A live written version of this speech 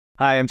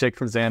Hi, I'm Jake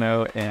from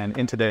Xano, and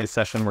in today's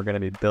session, we're going to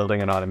be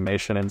building an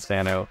automation in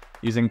Xano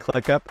using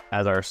ClickUp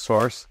as our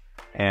source,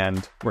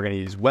 and we're going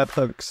to use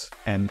webhooks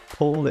and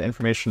pull the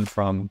information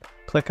from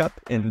ClickUp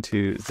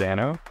into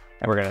Xano,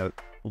 and we're going to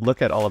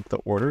look at all of the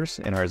orders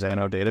in our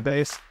Xano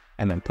database,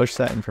 and then push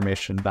that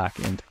information back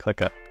into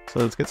ClickUp. So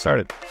let's get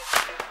started.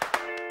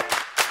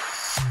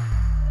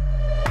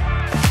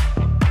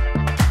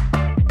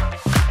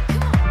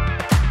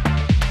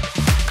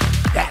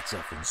 That's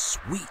effing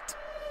sweet.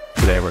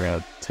 Today, we're going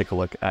to take a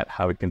look at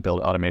how we can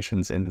build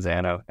automations in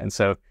Xano. And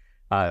so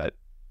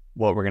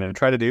what we're going to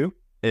try to do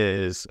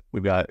is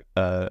we've got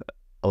a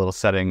little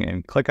setting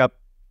in ClickUp.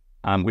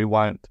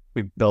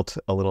 We built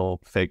a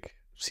little fake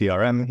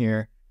CRM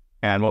here.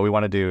 And what we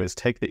want to do is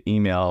take the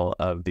email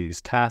of these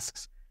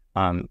tasks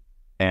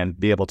and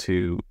be able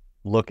to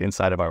look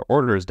inside of our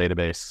orders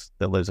database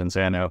that lives in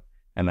Xano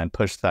and then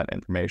push that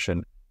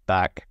information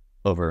back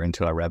over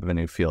into our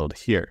revenue field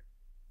here.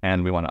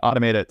 And we want to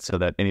automate it so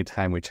that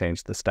anytime we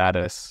change the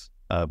status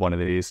of one of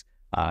these,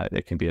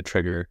 it can be a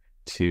trigger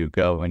to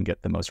go and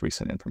get the most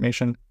recent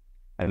information.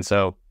 And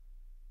so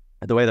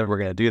the way that we're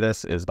going to do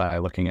this is by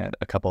looking at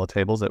a couple of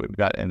tables that we've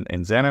got in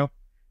Xano.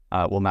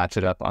 We'll match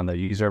it up on the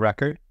user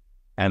record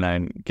and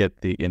then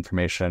get the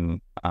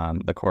information,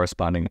 the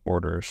corresponding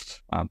orders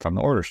from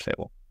the orders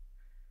table.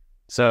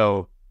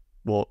 So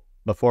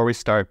before we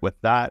start with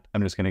that,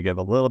 I'm just going to give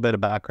a little bit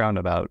of background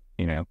about,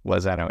 what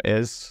Xano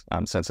is,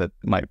 since it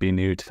might be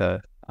new to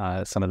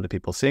some of the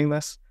people seeing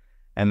this.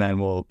 And then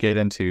we'll get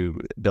into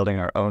building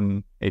our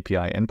own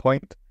API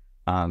endpoint.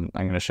 I'm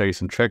going to show you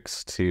some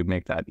tricks to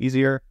make that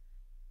easier.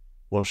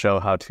 We'll show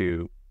how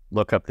to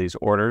look up these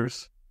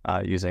orders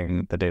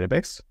using the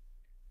database.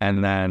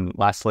 And then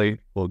lastly,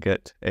 we'll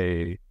get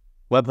a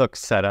webhook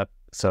set up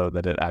so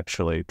that it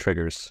actually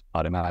triggers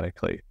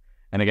automatically.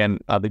 And again,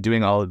 I'll be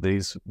doing all of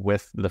these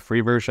with the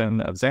free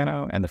version of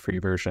Xano and the free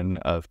version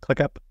of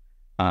ClickUp.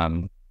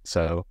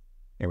 So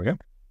here we go.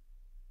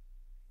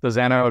 So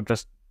Xano,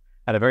 just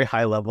at a very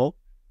high level,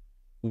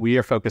 we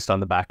are focused on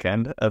the back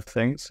end of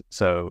things.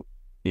 So,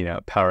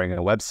 powering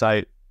a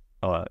website,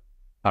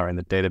 powering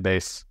the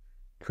database,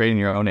 creating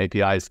your own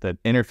APIs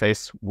that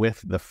interface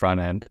with the front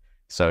end.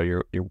 So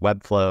your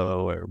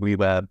Webflow or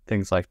WeWeb,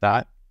 things like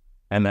that.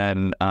 And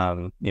then,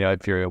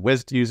 if you're a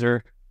Wiz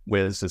user,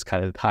 Wiz is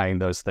kind of tying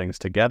those things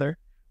together.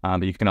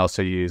 But you can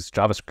also use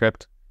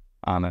JavaScript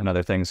and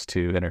other things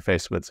to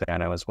interface with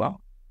Xano as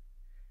well.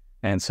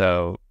 And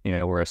so,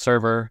 we're a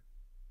server,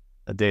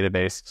 a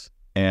database,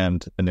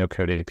 and a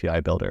no-code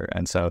API builder.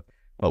 And so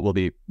what we'll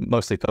be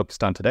mostly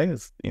focused on today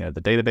is, the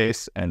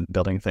database and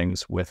building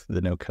things with the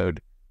no-code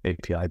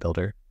API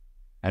builder.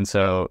 And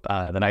so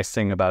the nice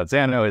thing about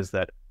Xano is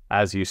that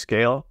as you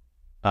scale,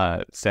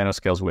 Xano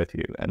scales with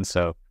you. And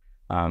so,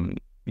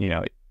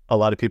 a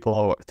lot of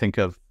people think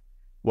of,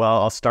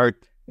 well, I'll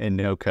start in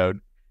no code.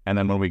 And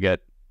then when we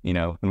get,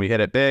 when we hit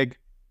it big,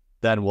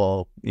 then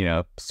we'll,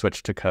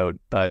 switch to code.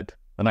 But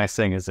the nice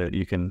thing is that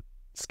you can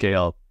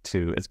scale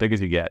to as big as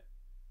you get.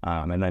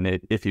 And then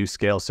if you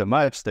scale so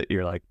much that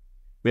you're like,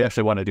 we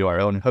actually want to do our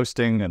own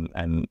hosting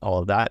and all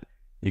of that,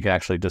 you can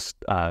actually just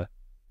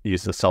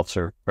use the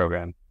self-serve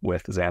program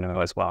with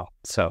Xano as well.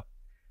 So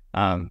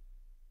what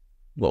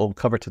we'll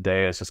cover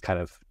today is just kind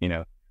of,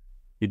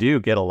 you do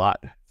get a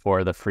lot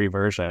for the free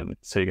version.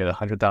 So you get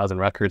 100,000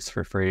 records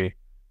for free.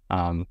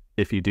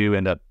 If you do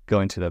end up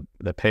going to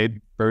the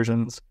paid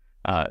versions,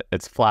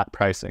 it's flat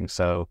pricing.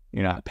 So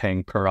you're not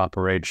paying per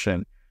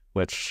operation,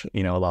 which,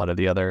 a lot of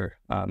the other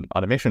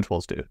automation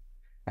tools do.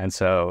 And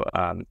so,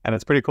 and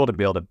it's pretty cool to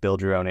be able to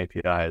build your own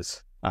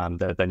APIs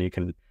that then you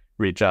can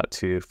reach out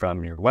to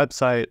from your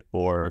website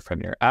or from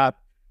your app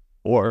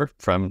or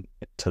from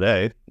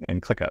today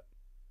in ClickUp.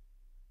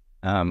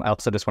 I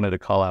also just wanted to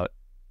call out,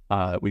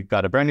 we've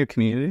got a brand new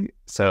community.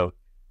 So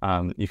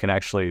you can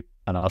actually,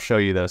 and I'll show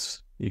you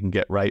this, you can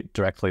get right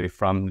directly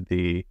from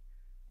the,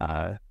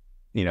 from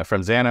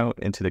Xano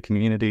into the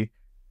community.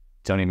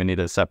 Don't even need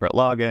a separate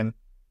login.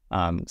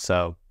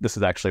 So this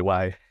is actually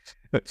why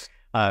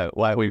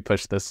we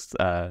pushed this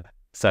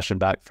session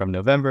back from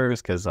November,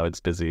 is because I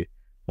was busy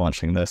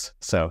launching this.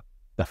 So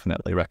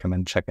definitely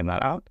recommend checking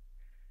that out.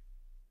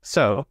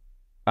 So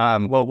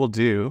what we'll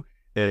do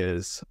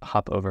is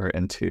hop over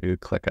into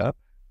ClickUp.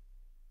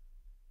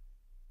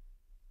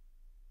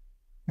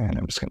 And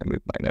I'm just going to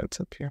move my notes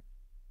up here.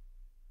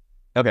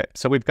 Okay,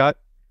 so we've got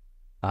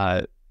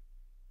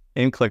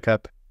in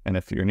ClickUp, and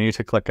if you're new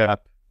to ClickUp,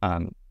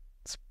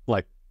 it's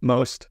like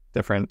most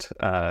different,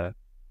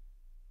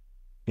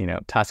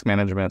 task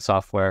management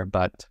software,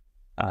 but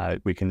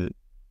we can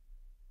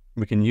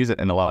use it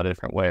in a lot of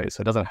different ways.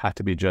 So it doesn't have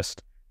to be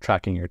just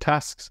tracking your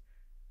tasks.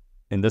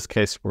 In this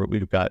case,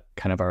 we've got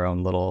kind of our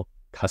own little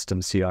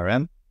custom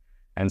CRM.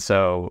 And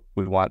so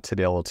we want to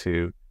be able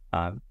to,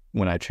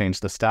 when I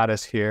change the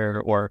status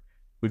here, or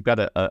we've got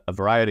a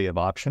variety of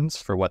options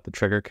for what the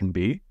trigger can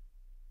be,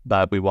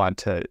 but we want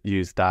to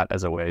use that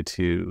as a way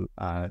to,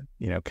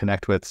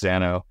 connect with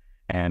Xano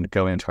and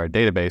go into our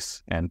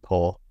database and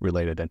pull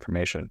related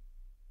information.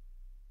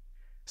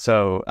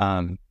 So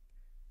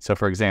So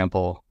for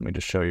example, let me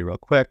just show you real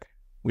quick.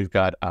 We've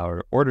got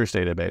our orders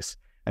database.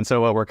 And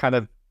so what we're kind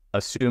of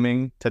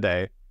assuming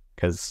today,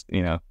 because,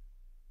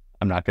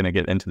 I'm not going to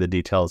get into the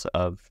details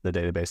of the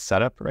database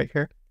setup right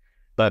here,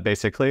 but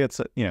basically it's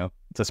a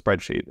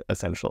spreadsheet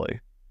essentially.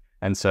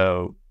 And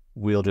so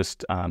we'll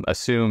just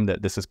assume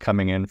that this is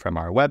coming in from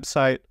our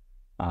website.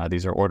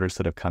 These are orders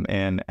that have come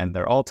in, and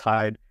they're all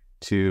tied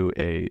to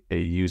a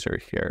user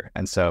here.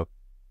 And so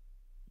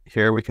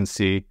here we can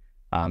see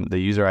the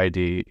user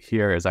ID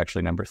here is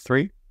actually number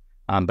 3,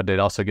 but it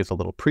also gives a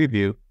little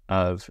preview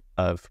of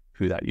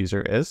who that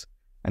user is.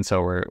 And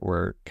so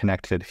we're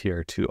connected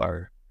here to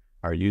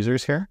our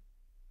users here.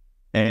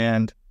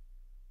 And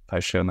if I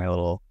show my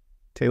little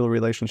table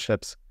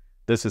relationships,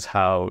 this is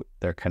how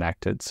they're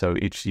connected. So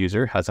each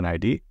user has an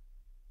ID,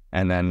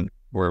 and then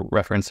we're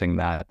referencing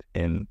that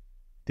in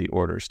the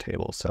orders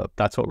table. So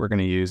that's what we're going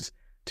to use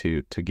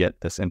to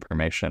get this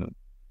information.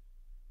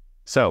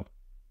 So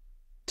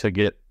to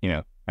get,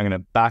 I'm going to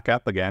back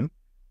up again,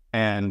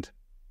 and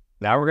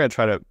now we're going to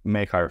try to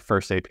make our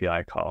first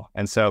API call.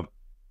 And so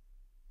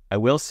I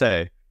will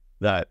say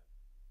that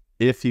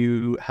if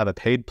you have a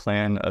paid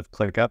plan of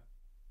ClickUp,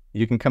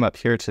 you can come up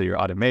here to your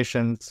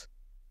automations.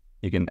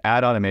 You can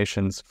add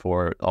automations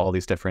for all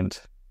these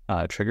different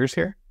triggers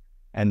here.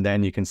 And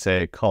then you can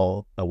say,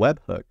 call a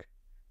webhook.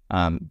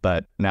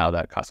 But now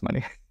that costs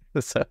money.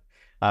 So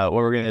what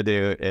we're going to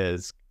do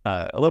is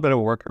a little bit of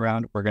a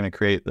workaround. We're going to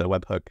create the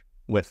webhook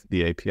with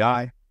the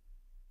API.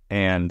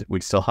 And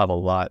we still have a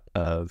lot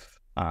of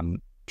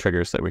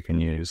triggers that we can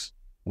use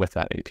with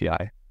that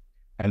API.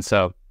 And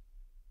so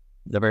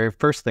the very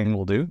first thing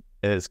we'll do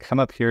is come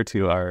up here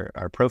to our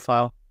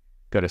profile,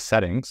 go to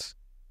settings,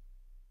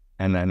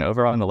 and then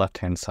over on the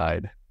left-hand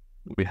side,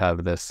 we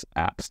have this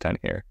apps down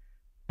here.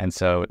 And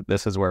so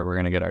this is where we're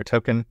going to get our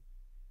token.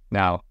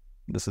 Now,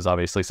 this is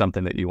obviously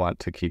something that you want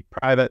to keep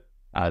private.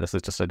 This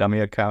is just a dummy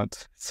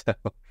account. So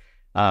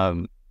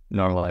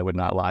normally I would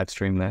not live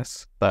stream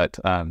this, but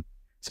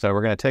so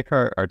we're going to take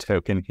our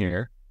token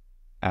here,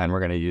 and we're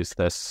going to use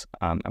this.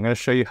 I'm going to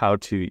show you how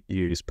to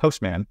use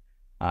Postman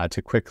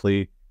to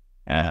quickly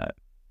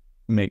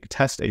make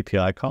test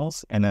API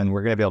calls, and then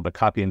we're going to be able to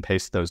copy and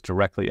paste those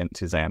directly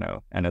into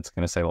Xano, and it's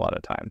going to save a lot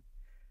of time.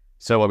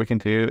 So what we can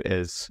do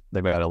is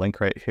they've got a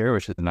link right here,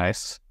 which is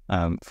nice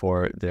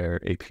for their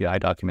API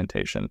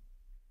documentation.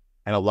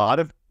 And a lot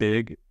of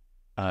big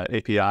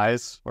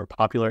APIs or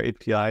popular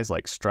APIs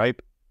like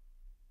Stripe,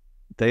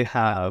 they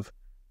have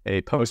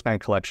a Postman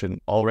collection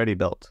already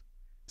built.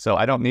 So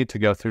I don't need to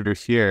go through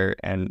here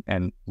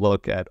and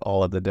look at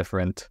all of the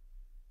different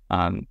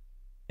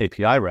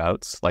API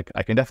routes. Like,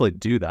 I can definitely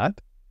do that.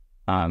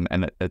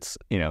 And it's,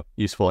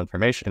 useful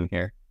information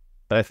here.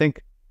 But I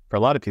think for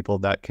a lot of people,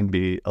 that can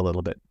be a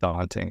little bit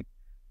daunting.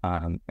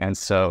 And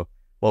so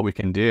what we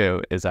can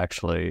do is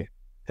actually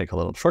take a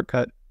little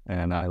shortcut,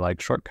 and I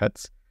like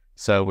shortcuts.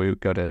 So we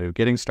go to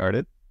getting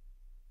started,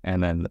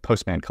 and then the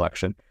Postman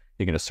collection.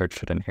 You can just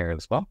search it in here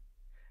as well.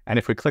 And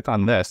if we click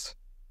on this,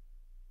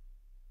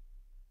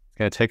 it's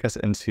going to take us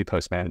into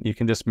Postman. You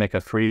can just make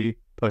a free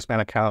Postman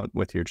account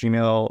with your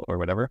Gmail or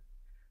whatever.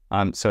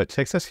 So it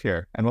takes us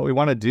here. And what we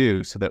want to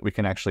do so that we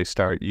can actually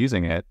start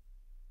using it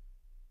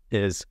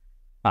is,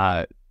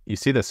 you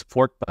see this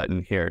fork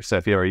button here. So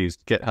if you ever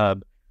used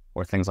GitHub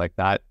or things like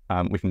that,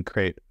 we can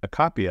create a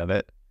copy of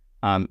it,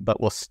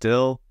 but we'll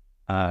still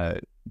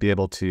be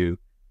able to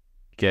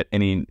get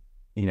any,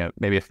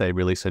 maybe if they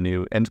release a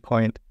new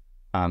endpoint,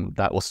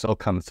 that will still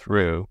come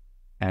through.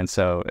 And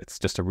so it's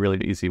just a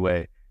really easy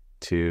way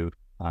to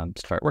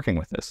start working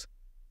with this.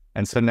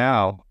 And so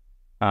now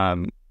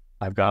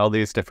I've got all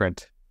these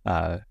different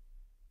API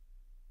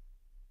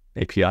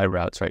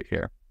routes right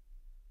here.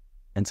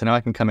 And so now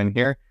I can come in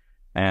here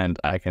and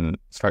I can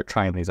start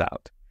trying these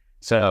out.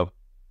 So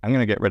I'm going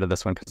to get rid of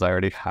this one because I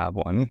already have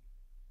one.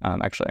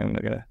 Actually, I'm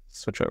going to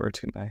switch over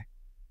to my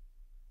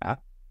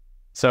app.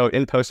 So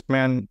in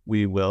Postman,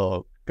 we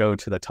will go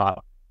to the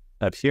top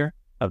of here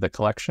of the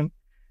collection,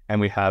 and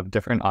we have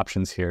different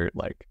options here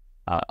like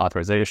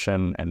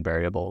authorization and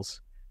variables.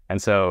 And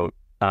so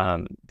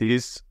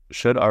these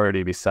should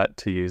already be set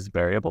to use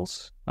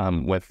variables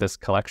with this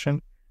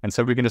collection. And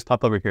so we can just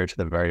pop over here to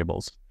the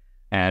variables.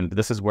 And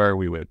this is where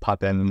we would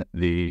pop in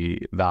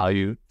the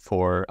value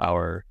for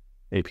our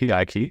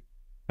API key.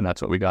 And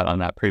that's what we got on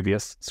that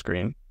previous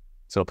screen.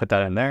 So we'll put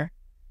that in there.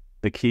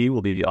 The key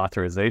will be the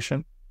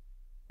authorization.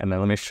 And then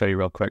let me show you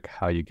real quick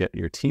how you get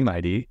your team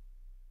ID.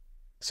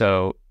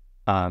 So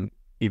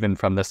even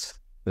from this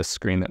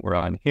screen that we're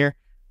on here,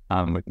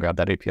 we can grab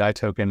that API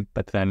token.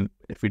 But then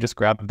if we just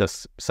grab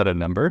this set of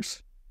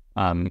numbers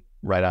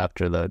right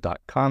after the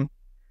 .com,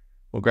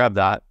 we'll grab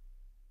that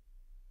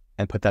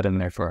and put that in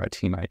there for our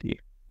team ID.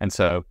 And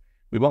so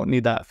we won't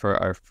need that for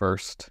our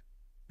first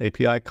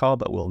API call,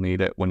 but we'll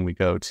need it when we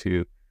go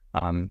to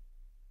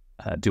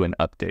do an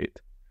update.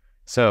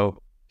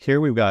 So here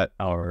we've got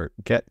our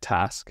get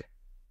task,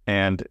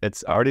 and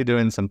it's already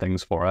doing some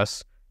things for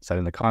us,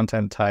 setting the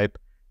content type,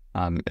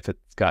 if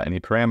it's got any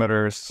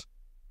parameters,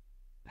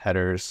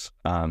 headers,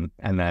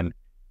 and then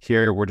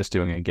here we're just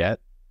doing a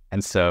get.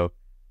 And so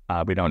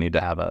We don't need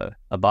to have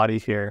a body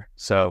here.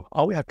 So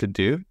all we have to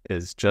do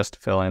is just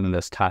fill in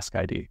this task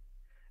ID.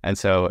 And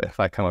so if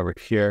I come over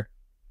here,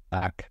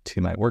 back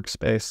to my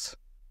workspace,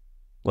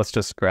 let's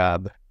just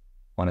grab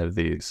one of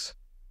these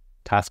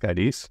task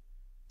IDs.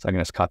 So I'm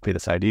going to just copy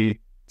this ID.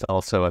 It's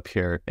also up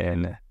here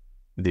in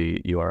the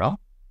URL.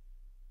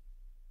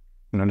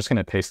 And I'm just going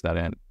to paste that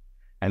in.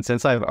 And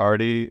since I've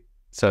already,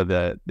 so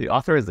the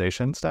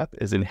authorization step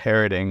is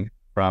inheriting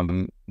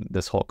from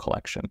this whole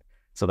collection.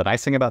 So the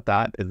nice thing about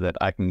that is that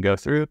I can go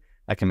through,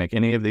 I can make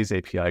any of these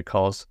API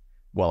calls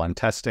while I'm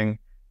testing,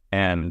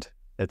 and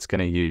it's going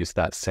to use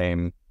that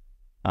same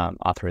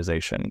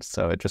authorization.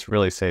 So it just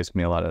really saves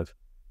me a lot of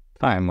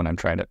time when I'm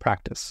trying to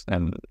practice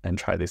and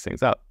try these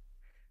things out.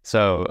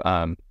 So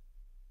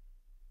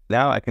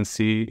now I can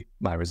see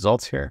my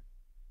results here.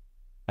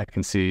 I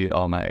can see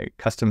all my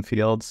custom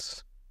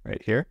fields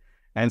right here.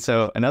 And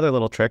so another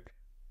little trick,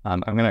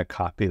 I'm going to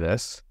copy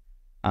this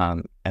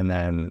and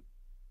then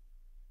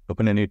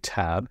open a new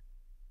tab.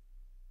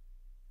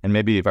 And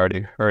maybe you've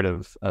already heard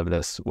of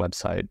this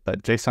website,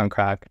 but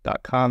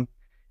JSONcrack.com,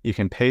 you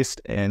can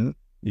paste in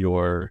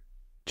your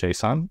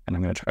JSON, and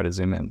I'm going to try to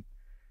zoom in.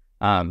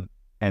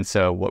 And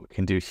so what we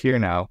can do here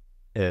now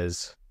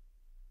is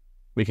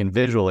we can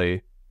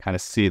visually kind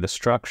of see the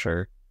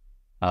structure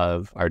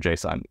of our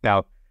JSON.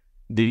 Now,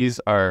 these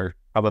are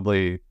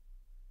probably,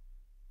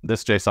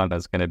 this JSON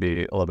is going to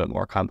be a little bit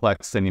more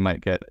complex than you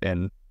might get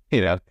in,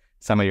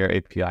 some of your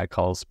API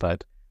calls,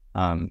 but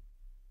I'm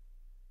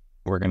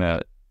going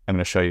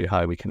to show you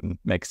how we can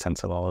make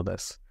sense of all of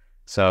this.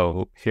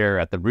 So here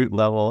at the root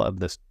level of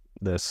this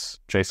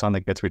JSON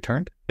that gets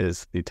returned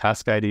is the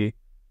task ID,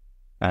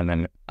 and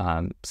then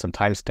some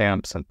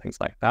timestamps and things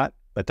like that.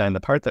 But then the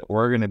part that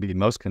we're going to be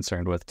most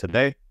concerned with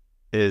today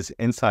is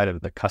inside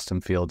of the custom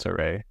fields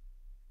array.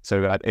 So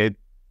we've got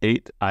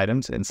eight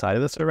items inside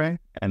of this array,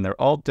 and they're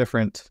all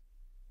different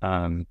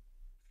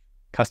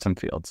custom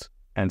fields.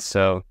 And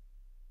so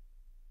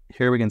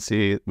here we can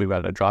see we've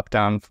got a drop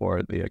down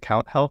for the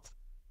account health.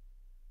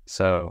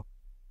 So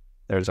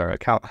there's our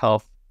account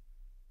health,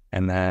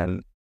 and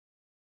then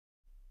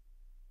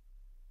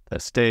the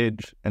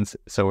stage. And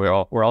so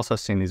we're also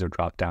seeing these are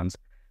drop downs.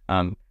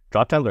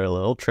 Drop downs are a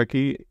little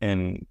tricky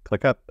in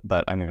ClickUp,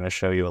 but I'm going to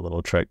show you a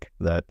little trick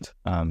that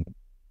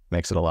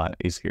makes it a lot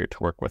easier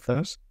to work with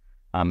those.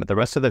 But the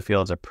rest of the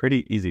fields are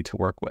pretty easy to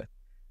work with.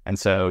 And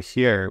so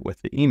here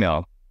with the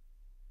email,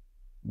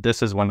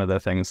 this is one of the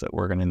things that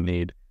we're going to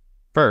need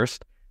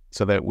first,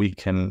 so that we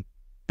can,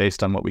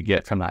 based on what we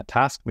get from that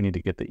task, we need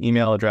to get the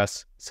email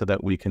address so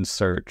that we can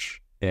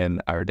search in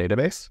our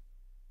database.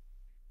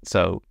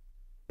 So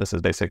this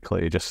is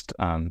basically just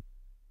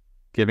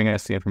giving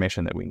us the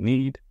information that we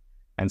need.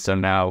 And so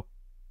now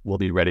we'll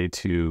be ready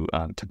to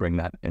bring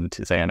that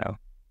into Xano.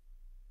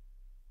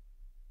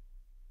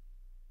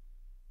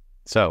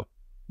 So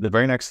the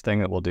very next thing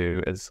that we'll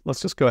do is,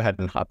 let's just go ahead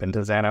and hop into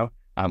Xano.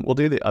 We'll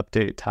do the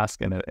update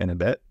task in a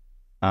bit,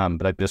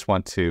 but I just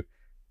want to,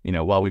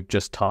 while we've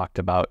just talked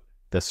about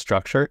this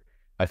structure,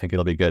 I think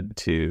it'll be good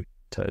to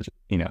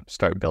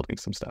start building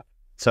some stuff.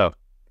 So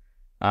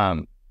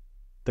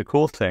the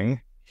cool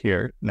thing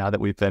here, now that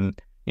we've been,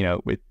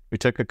 we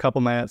took a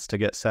couple minutes to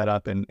get set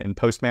up in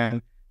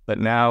Postman, but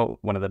now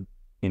one of the,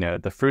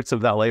 the fruits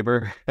of that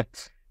labor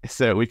is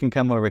that we can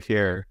come over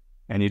here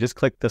and you just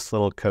click this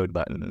little code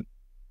button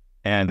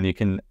and you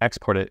can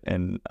export it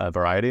in a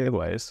variety of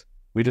ways.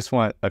 We just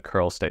want a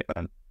curl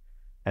statement.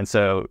 And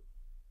so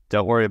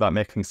don't worry about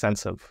making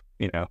sense of,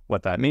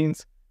 what that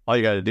means. All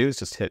you got to do is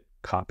just hit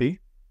copy,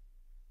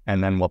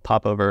 and then we'll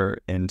pop over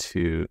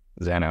into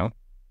Xano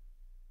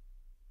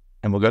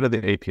and we'll go to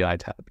the API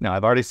tab. Now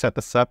I've already set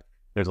this up.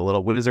 There's a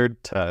little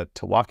wizard to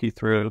walk you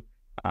through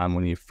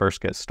when you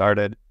first get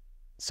started.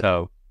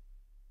 So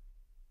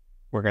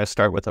we're going to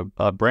start with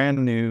a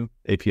brand new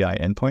API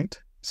endpoint.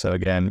 So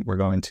again, we're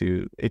going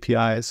to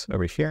APIs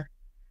over here,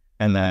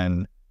 and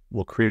then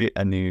we'll create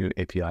a new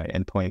API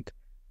endpoint.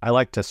 I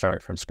like to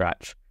start from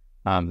scratch.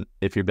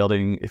 If you've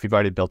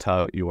already built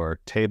out your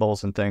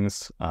tables and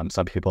things,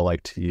 some people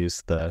like to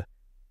use the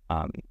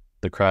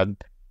CRUD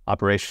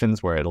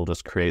operations where it'll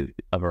just create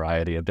a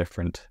variety of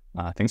different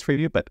things for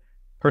you. But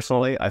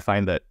personally, I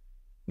find that,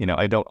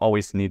 I don't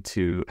always need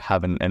to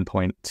have an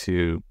endpoint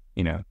to,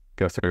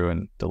 go through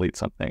and delete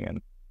something.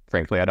 And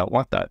frankly, I don't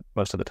want that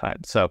most of the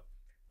time. So,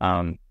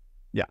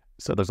 yeah,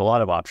 so there's a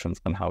lot of options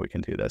on how we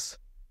can do this.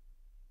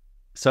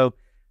 So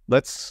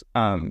let's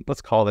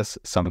call this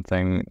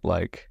something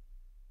like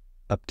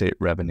update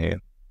revenue.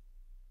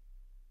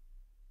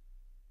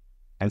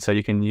 And so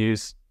you can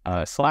use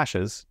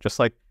slashes, just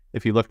like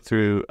if you look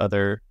through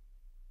other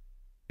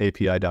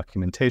API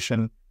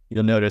documentation,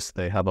 you'll notice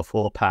they have a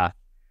full path.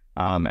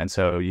 And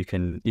so you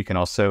can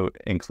also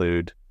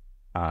include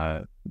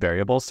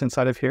variables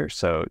inside of here.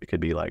 So it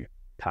could be like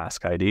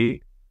task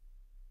ID,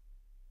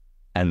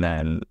 and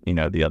then,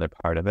 the other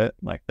part of it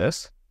like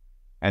this.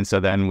 And so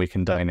then we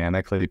can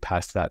dynamically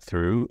pass that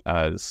through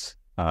as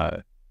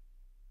a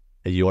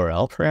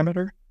URL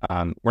parameter.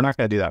 We're not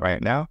going to do that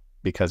right now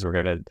because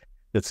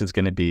this is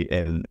going to be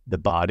in the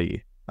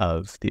body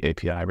of the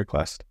API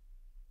request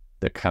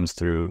that comes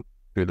through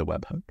the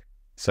webhook.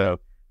 So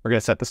we're going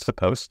to set this to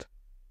post,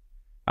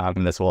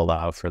 and this will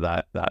allow for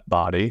that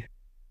body.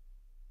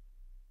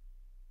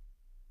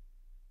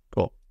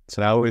 Cool.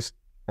 So now we're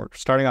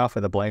starting off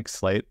with a blank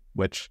slate,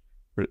 which,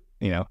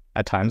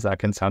 at times that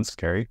can sound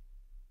scary,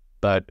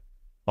 but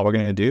all we're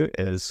going to do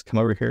is come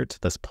over here to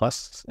this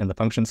plus in the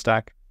function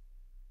stack,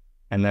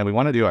 and then we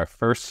want to do our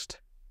first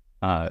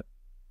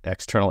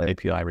external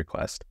API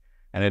request.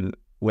 And then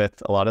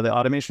with a lot of the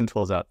automation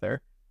tools out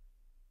there,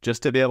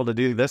 just to be able to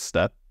do this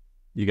step,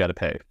 you got to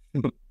pay.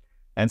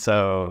 And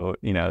so,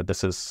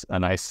 this is a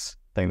nice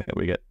thing that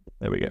we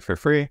get for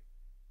free.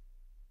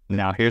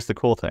 Now, here's the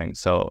cool thing.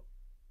 So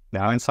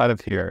now inside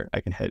of here,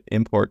 I can hit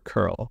import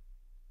curl.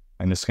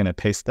 I'm just going to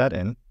paste that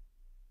in,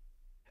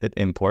 hit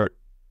import.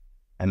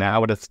 And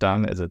now what it's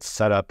done is it's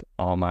set up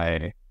all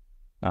my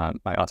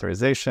my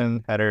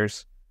authorization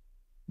headers,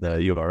 the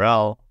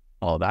URL,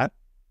 all of that.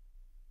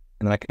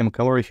 And then I can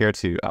come over here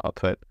to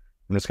output.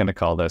 I'm just going to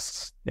call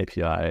this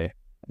API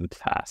and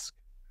task.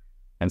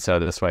 And so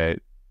this way,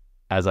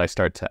 as I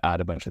start to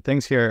add a bunch of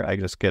things here, I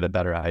just get a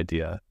better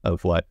idea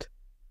of what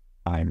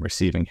I'm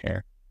receiving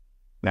here.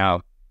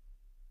 Now,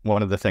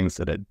 one of the things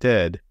that it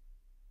did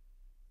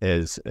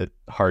is it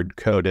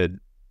hard-coded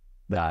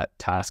that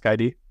task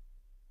ID.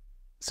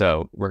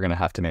 So we're going to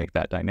have to make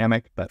that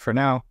dynamic. But for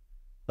now,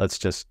 let's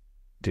just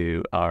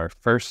do our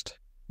first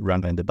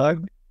run and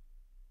debug.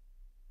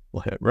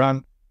 We'll hit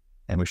run,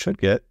 and we should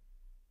get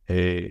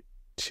a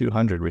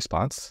 200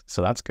 response.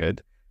 So that's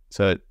good.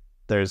 So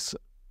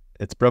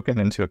it's broken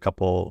into a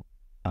couple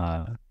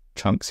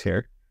chunks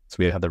here. So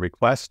we have the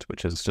request,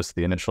 which is just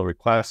the initial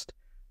request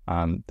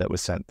that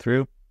was sent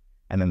through.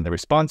 And then the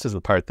response is the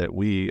part that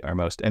we are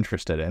most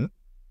interested in,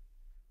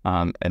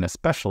 and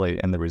especially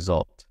in the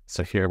result.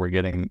 So here we're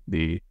getting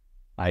the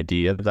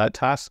ID of that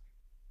task,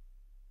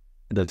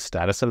 the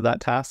status of that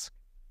task.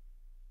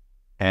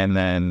 And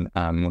then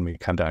when we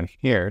come down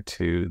here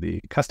to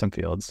the custom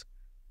fields,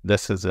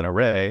 this is an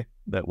array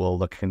that we'll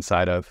look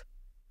inside of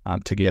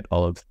to get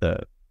all of the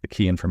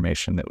key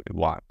information that we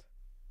want.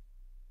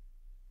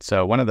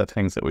 So one of the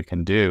things that we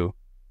can do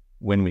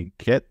when we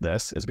get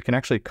this is we can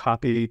actually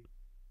copy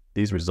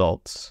these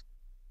results,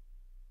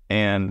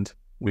 and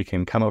we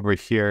can come over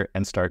here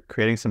and start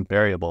creating some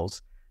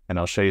variables, and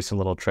I'll show you some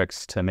little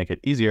tricks to make it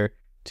easier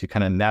to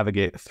kind of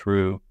navigate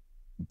through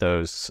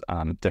those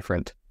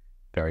different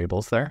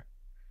variables there.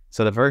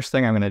 So the first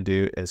thing I'm going to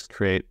do is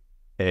create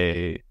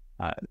a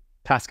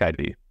task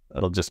ID.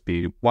 It'll just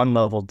be one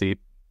level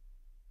deep.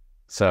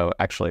 So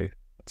actually,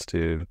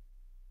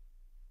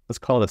 let's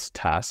call this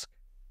task.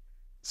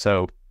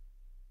 So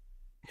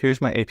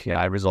here's my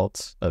API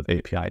results of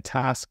API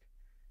task.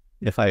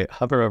 If I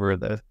hover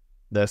over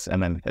this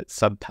and then hit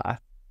subpath,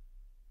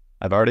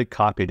 I've already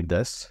copied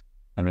this.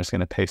 I'm just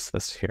going to paste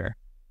this here.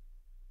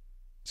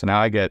 So now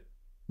I get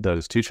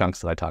those two chunks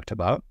that I talked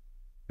about.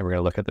 And we're going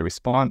to look at the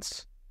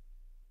response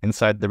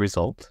inside the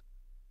result.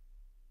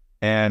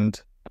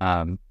 And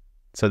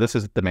so this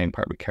is the main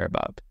part we care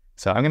about.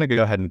 So I'm going to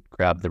go ahead and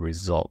grab the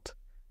result,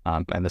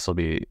 and this will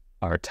be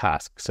our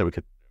task. So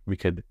we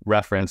could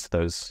reference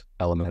those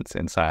elements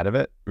inside of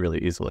it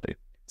really easily.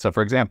 So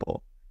for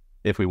example,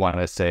 if we want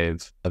to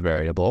save a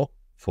variable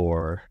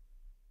for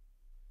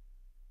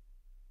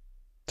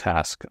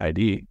task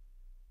ID,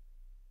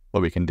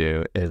 what we can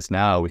do is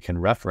now we can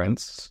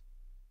reference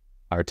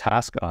our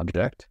task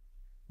object,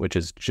 which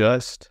is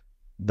just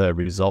the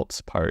results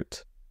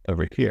part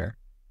over here.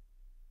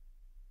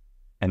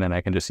 And then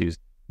I can just use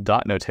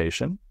dot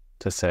notation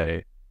to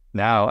say,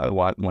 now I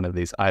want one of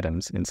these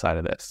items inside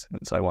of this.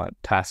 And so I want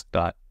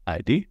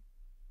task.id, and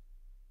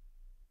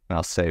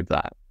I'll save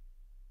that.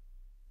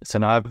 So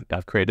now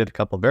I've created a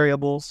couple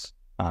variables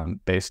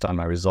based on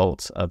my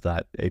results of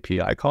that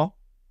API call.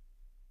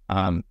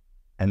 And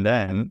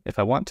then if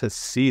I want to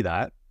see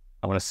that,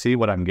 I want to see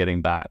what I'm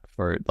getting back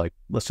for, like,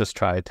 let's just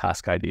try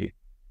task ID.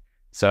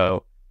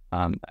 So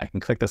I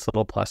can click this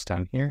little plus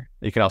down here.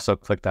 You can also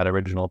click that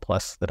original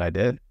plus that I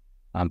did,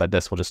 but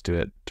this will just do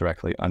it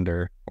directly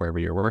under wherever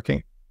you're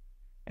working.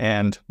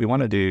 And we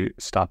want to do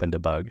stop and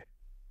debug.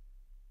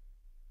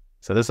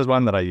 So this is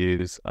one that I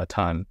use a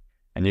ton.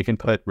 And you can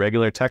put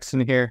regular text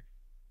in here,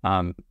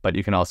 but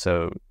you can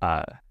also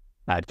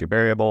add your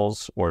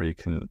variables, or you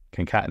can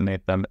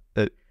concatenate them.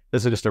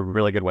 This is just a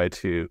really good way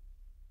to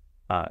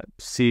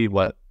see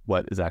what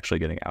is actually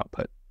getting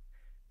output.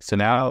 So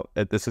now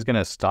this is going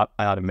to stop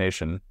my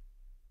automation.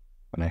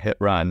 When I hit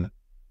run,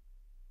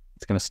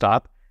 it's going to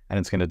stop, and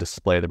it's going to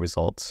display the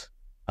results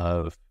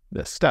of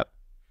this step.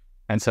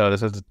 And so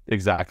this is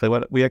exactly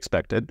what we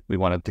expected. We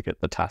wanted to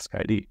get the task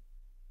ID.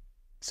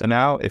 So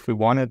now if we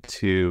wanted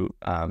to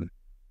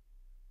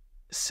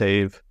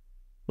save,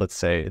 let's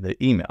say, the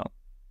email.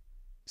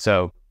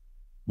 So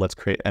let's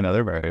create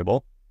another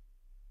variable.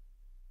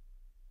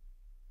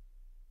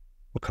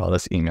 We'll call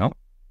this email.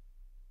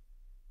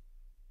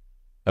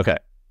 Okay,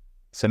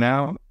 so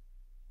now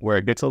where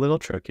it gets a little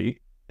tricky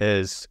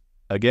is,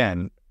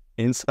 again,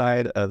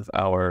 inside of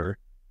our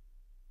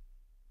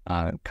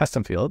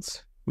custom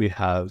fields, we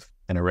have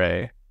an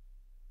array,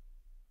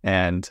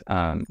 and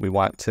we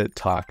want to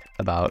talk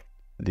about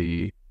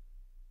the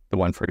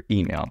one for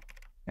email.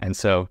 And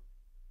so,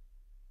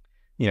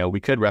 we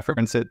could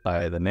reference it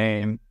by the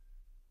name.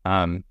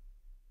 The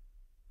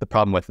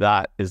problem with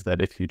that is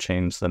that if you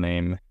change the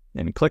name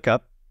in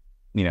ClickUp,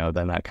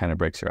 then that kind of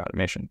breaks your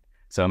automation.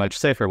 So a much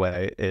safer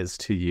way is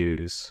to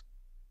use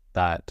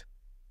that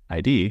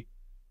ID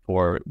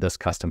for this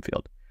custom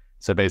field.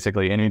 So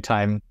basically,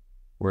 anytime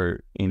we're,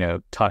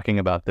 talking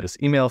about this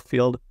email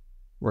field,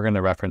 we're going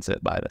to reference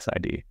it by this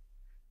ID.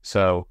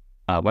 So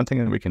one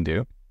thing that we can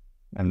do,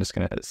 I'm just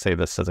going to save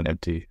this as an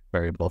empty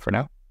variable for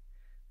now.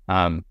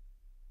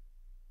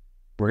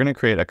 We're going to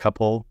create a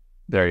couple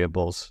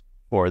variables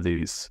for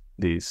these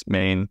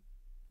main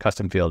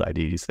custom field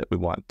IDs that we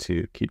want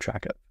to keep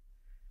track of.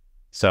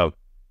 So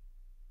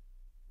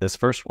this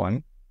first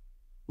one,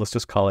 let's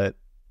just call it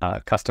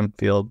custom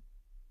field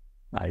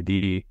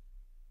ID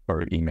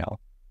for email.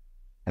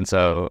 And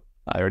so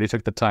I already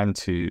took the time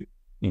to,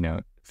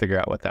 figure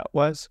out what that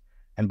was.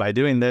 And by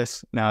doing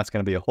this, now it's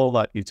going to be a whole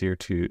lot easier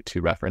to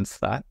reference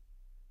that.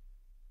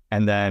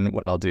 And then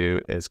what I'll do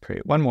is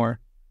create one more,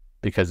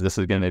 because this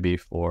is going to be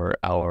for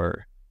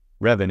our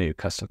revenue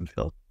custom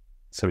field.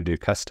 So we do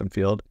custom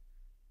field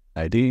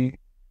ID,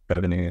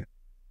 revenue.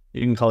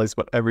 You can call these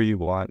whatever you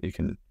want. You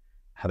can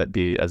have it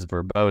be as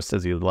verbose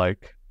as you'd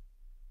like.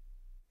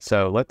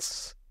 So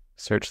let's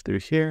search through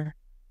here,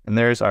 and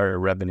there's our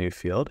revenue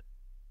field.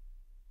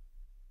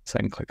 So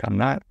I can click on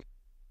that.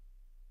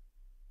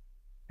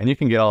 And you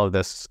can get all of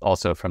this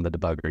also from the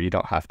debugger. You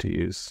don't have to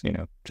use,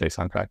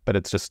 JSON crack, but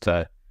it's just,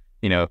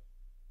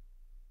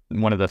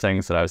 one of the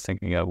things that I was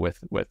thinking of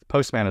with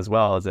Postman as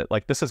well is that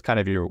this is kind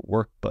of your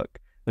workbook.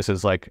 This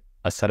is like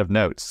a set of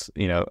notes.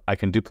 I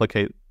can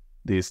duplicate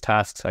these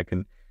tasks. I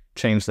can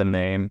change the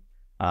name.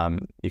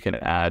 You can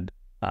add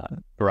a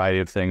variety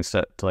of things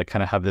to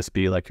kind of have this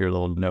be like your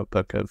little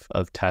notebook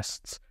of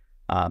tests.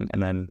 And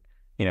then,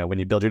 when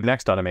you build your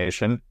next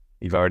automation,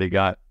 you've already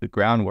got the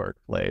groundwork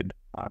laid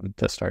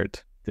to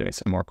start doing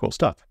some more cool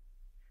stuff.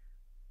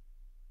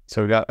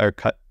 So we got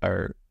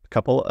our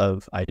couple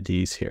of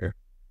IDs here.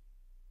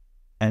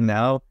 And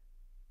now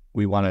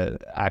we want to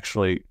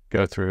actually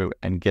go through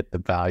and get the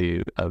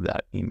value of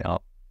that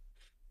email.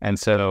 And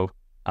so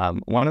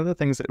one of the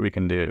things that we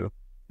can do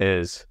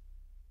is,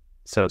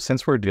 so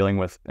since we're dealing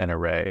with an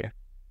array,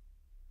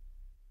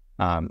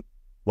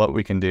 what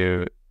we can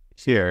do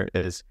here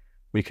is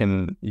we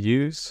can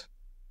use,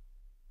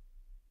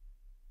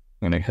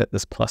 I'm going to hit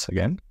this plus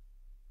again.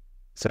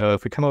 So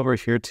if we come over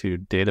here to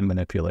data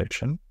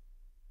manipulation,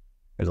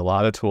 there's a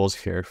lot of tools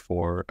here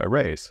for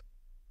arrays.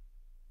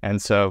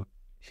 And so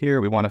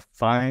here we want to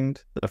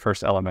find the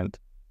first element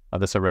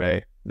of this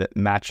array that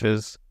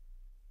matches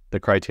the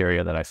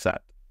criteria that I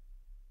set.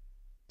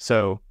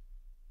 So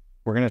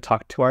we're going to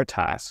talk to our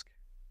task,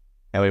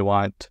 and we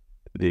want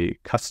the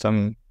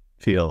custom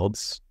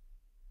fields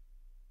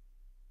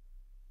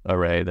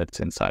array that's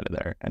inside of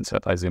there. And so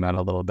if I zoom out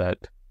a little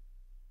bit,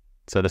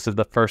 so this is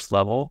the first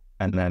level,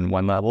 and then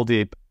one level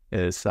deep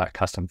is that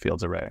custom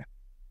fields array.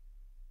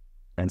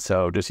 And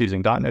so just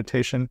using dot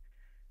notation,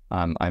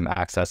 I'm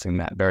accessing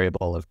that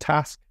variable of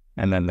task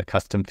and then the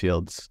custom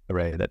fields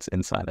array that's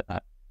inside of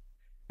that.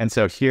 And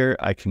so here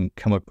I can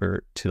come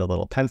over to the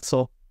little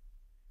pencil,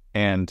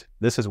 and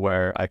this is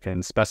where I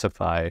can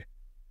specify,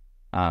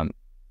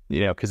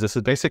 because this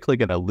is basically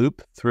going to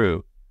loop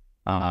through.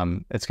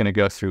 It's going to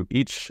go through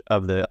each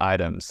of the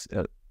items.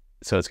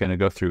 So it's going to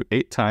go through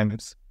 8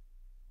 times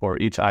for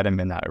each item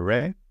in that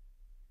array,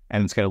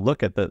 and it's going to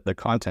look at the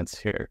contents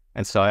here.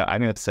 And so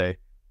I'm going to say,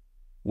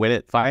 when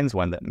it finds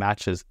one that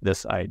matches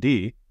this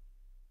ID,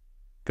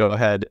 go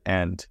ahead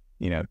and,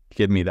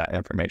 give me that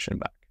information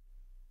back.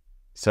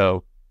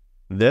 So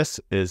this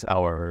is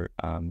our,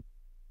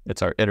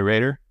 it's our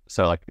iterator.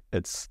 So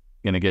it's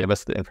going to give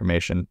us the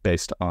information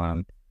based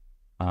on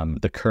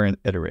the current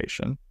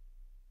iteration.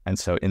 And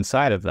so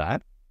inside of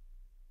that,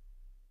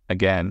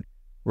 again,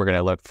 we're going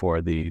to look for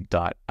the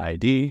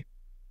 .id,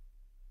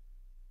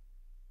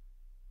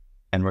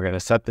 and we're going to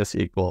set this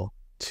equal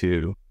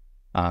to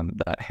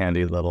that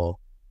handy little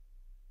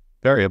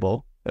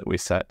variable that we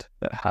set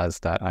that has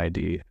that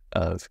ID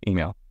of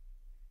email.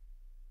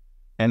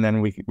 And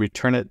then we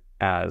return it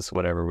as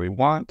whatever we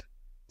want.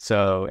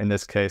 So in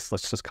this case,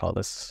 let's just call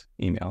this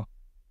email.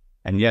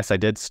 And yes, I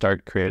did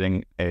start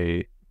creating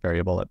a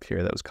variable up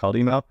here that was called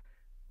email.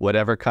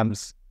 Whatever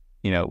comes,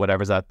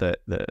 whatever's at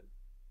the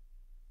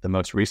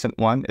most recent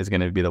one is going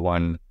to be the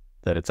one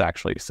that it's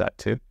actually set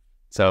to.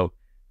 So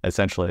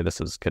essentially this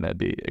is going to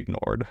be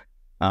ignored.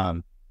 But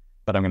I'm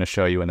going to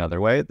show you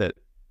another way that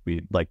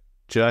we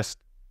just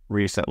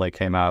recently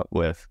came out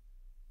with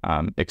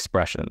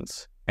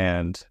expressions,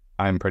 and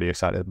I'm pretty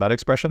excited about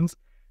expressions.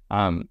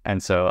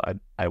 And so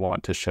I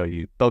want to show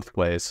you both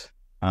ways.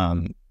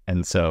 And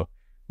so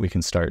we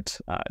can start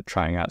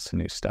trying out some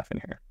new stuff in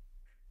here.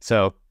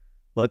 So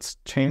let's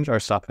change our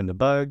stop and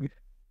debug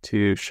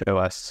to show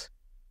us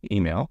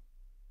email.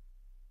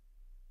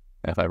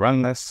 If I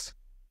run this,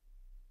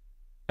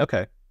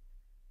 okay.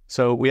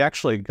 So we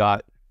actually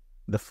got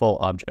the full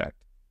object.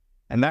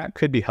 And that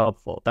could be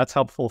helpful. That's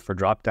helpful for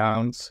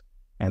dropdowns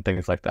and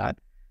things like that.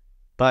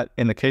 But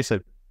in the case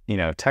of,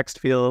 text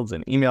fields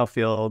and email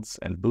fields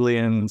and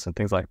Booleans and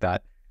things like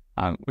that,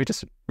 we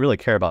just really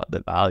care about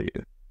the value.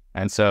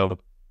 And so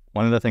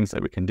one of the things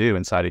that we can do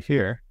inside of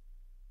here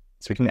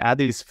is we can add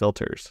these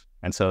filters.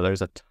 And so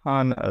there's a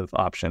ton of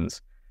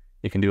options.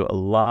 You can do a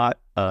lot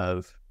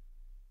of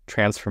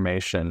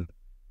transformation,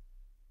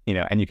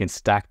 and you can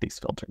stack these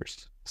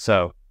filters.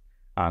 So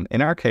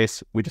in our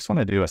case, we just want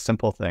to do a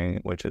simple thing,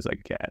 which is a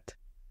get.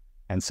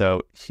 And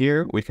so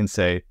here we can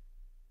say,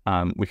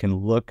 we can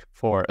look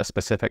for a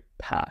specific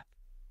path.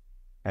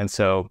 And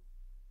so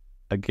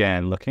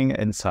again, looking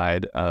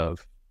inside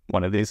of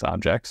one of these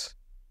objects,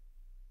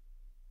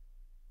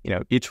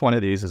 each one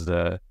of these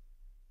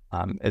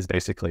is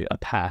basically a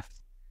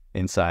path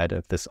inside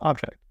of this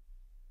object.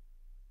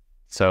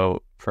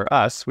 So for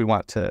us, we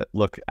want to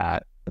look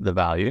at the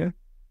value.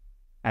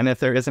 And if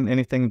there isn't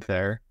anything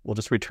there, we'll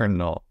just return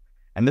null.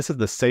 And this is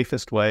the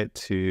safest way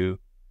to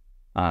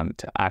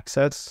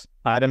access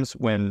items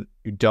when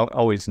you don't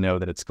always know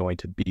that it's going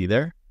to be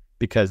there,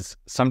 because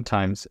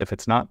sometimes if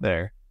it's not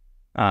there,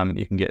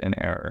 you can get an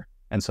error.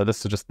 And so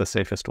this is just the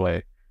safest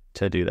way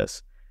to do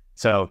this.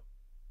 So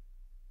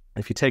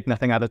if you take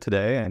nothing out of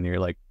today and you're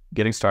like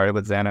getting started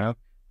with Xano,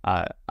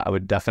 I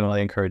would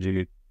definitely encourage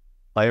you to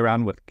play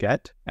around with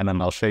get, and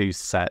then I'll show you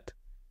set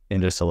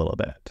in just a little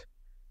bit.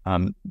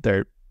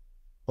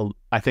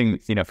 I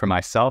think, for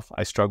myself,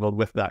 I struggled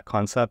with that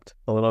concept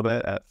a little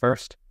bit at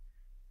first,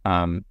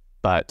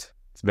 but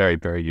it's very,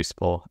 very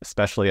useful,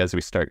 especially as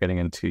we start getting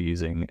into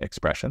using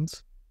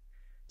expressions.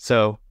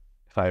 So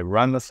if I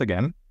run this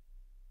again,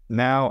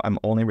 now I'm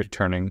only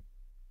returning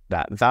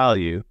that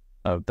value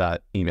of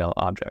that email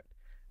object.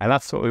 And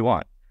that's what we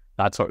want.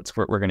 That's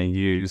what we're going to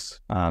use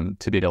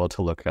to be able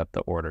to look at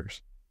the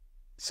orders.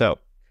 So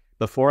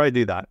before I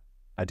do that,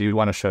 I do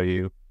want to show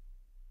you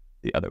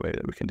the other way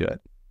that we can do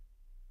it.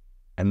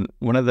 And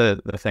one of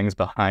the things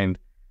behind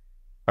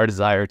our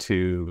desire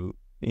to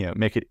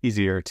make it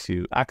easier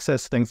to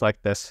access things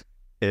like this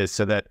is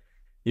so that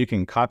you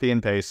can copy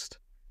and paste,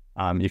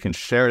 you can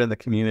share it in the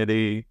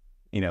community,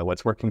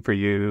 what's working for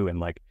you,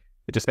 and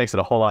it just makes it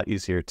a whole lot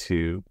easier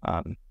to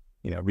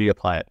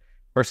reapply it.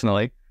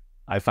 Personally,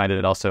 I find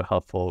it also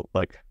helpful,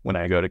 when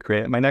I go to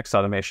create my next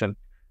automation,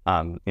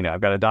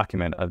 I've got a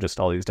document of just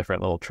all these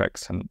different little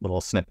tricks and little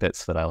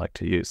snippets that I like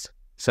to use.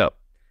 So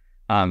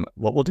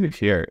what we'll do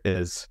here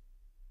is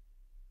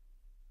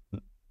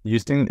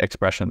using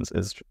expressions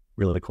is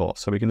really cool.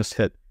 So we can just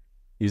hit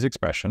use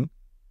expression.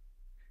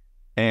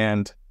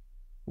 And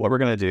what we're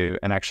going to do,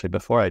 and actually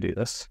before I do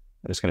this,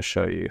 I'm just going to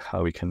show you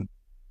how we can,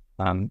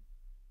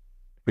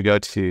 we go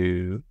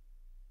to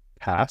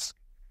task,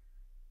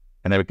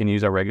 and then we can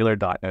use our regular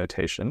dot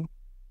notation.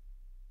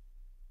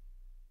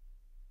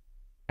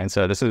 And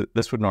so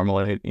this would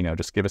normally,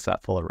 just give us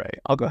that full array.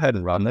 I'll go ahead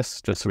and run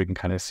this just so we can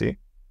kind of see.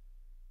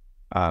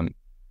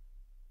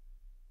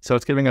 So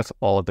it's giving us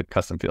all of the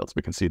custom fields.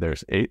 We can see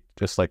there's 8,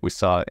 just like we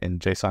saw in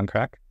JSON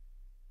crack.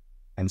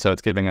 And so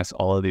it's giving us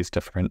all of these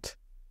different,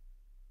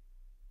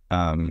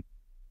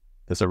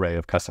 this array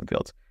of custom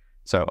fields.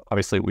 So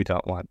obviously we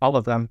don't want all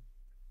of them.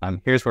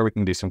 Here's where we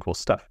can do some cool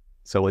stuff.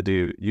 So we'll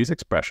do use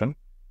expression.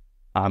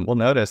 We'll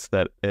notice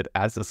that it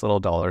adds this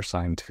little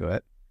 $sign to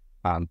it.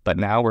 But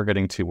now we're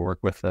getting to work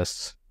with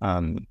this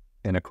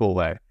in a cool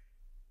way.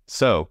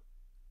 So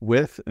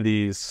with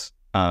these,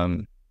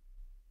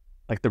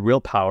 the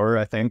real power,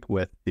 I think,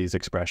 with these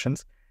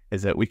expressions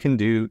is that we can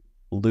do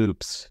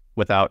loops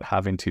without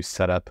having to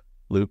set up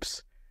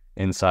loops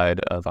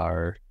inside of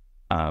our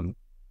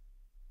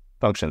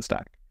function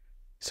stack.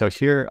 So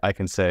here I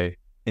can say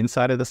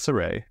inside of this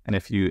array, and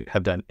if you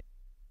have done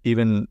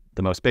even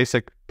the most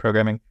basic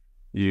programming,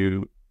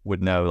 you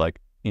would know,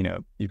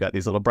 you've got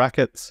these little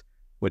brackets,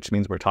 which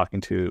means we're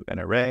talking to an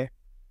array.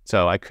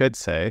 So I could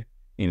say,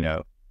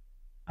 a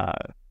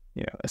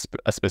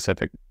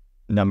specific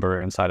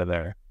number inside of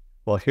there.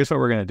 Well, here's what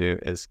we're going to do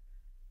is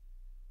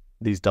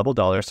these double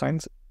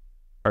 $signs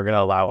are going to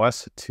allow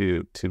us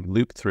to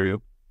loop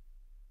through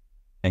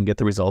and get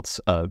the results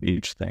of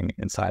each thing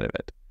inside of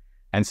it.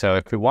 And so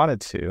if we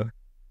wanted to,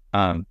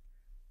 I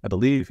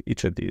believe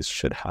each of these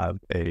should have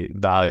a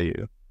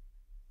value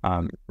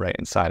right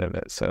inside of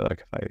it. So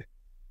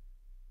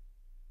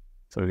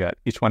so we got,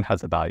 each one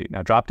has a value.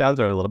 Now drop downs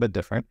are a little bit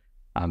different,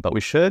 but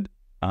we should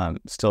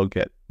still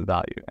get the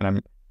value.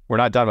 And we're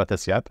not done with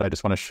this yet, but I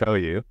just want to show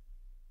you.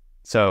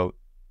 So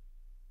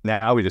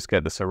now we just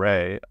get this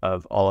array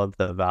of all of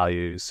the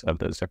values of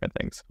those different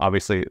things.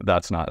 Obviously,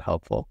 that's not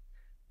helpful.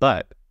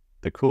 But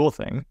the cool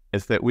thing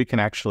is that we can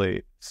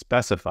actually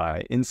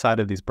specify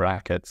inside of these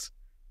brackets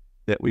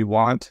that we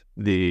want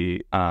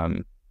the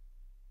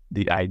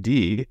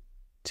ID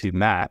to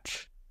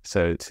match,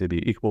 so to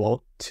be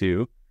equal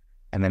to,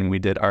 and then we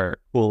did our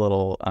cool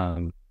little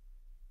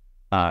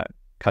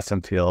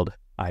custom field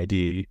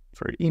ID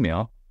for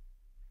email.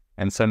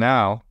 And so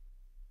now,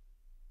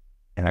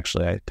 and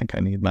actually, I think I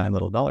need my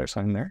little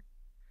 $sign there.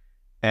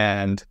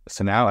 And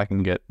so now I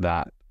can get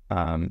that.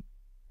 And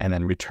and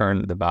then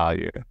return the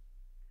value.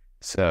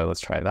 So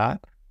let's try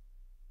that.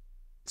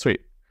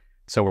 Sweet.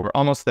 So we're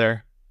almost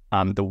there.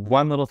 The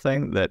one little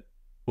thing that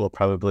will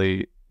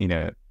probably,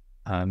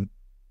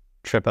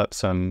 trip up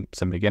some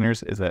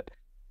beginners is that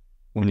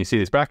when you see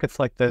these brackets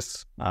like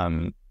this,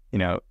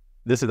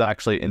 this is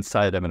actually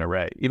inside of an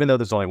array. Even though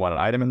there's only one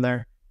item in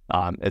there,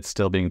 it's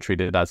still being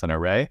treated as an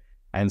array.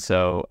 And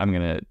so I'm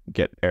going to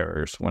get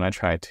errors when I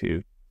try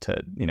to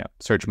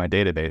search my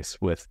database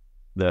with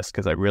this,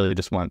 because I really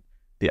just want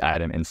the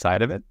item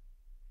inside of it.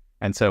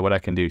 And so what I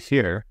can do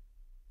here,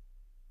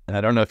 and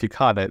I don't know if you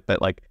caught it,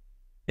 but like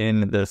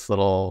in this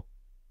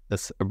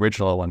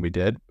original one we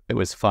did, it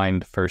was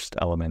find first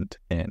element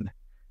in.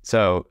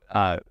 So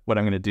what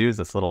I'm going to do is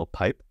this little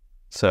pipe.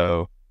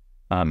 So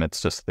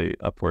it's just the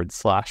upward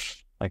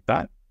slash like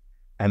that.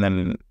 And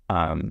then,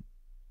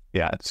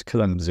 it's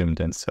because I'm zoomed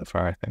in so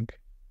far, I think.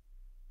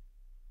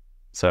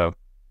 So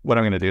what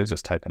I'm going to do is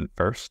just type in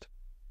first.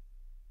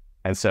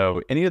 And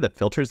so any of the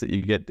filters that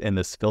you get in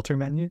this filter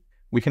menu,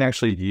 we can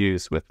actually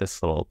use with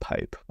this little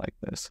pipe like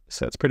this.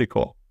 So it's pretty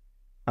cool.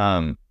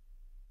 And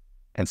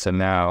so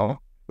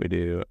now we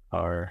do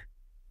our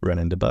run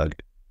and debug.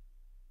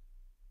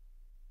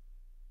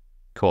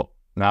 Cool.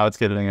 Now it's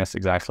giving us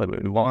exactly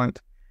what we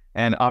want.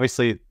 And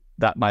obviously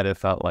that might have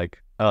felt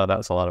like, oh, that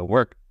was a lot of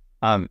work.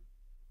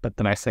 But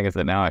the nice thing is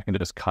that now I can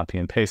just copy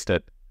and paste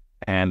it.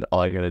 And all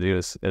I got to do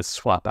is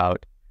swap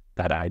out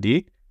that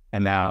ID.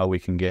 And now we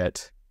can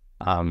get,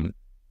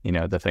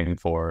 the thing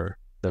for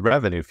the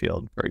revenue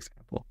field, for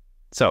example.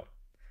 So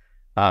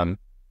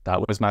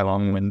that was my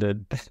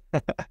long-winded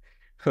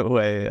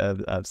way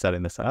of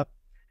setting this up.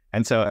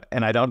 And so,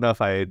 and I don't know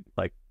if I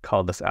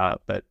called this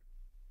out, but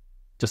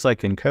just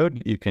like in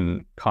code, you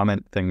can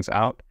comment things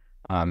out.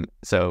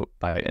 So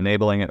by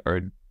enabling it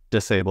or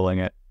disabling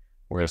it,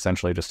 we're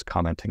essentially just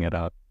commenting it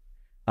out.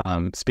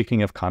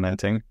 Speaking of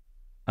commenting,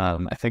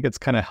 I think it's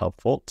kind of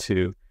helpful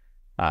to,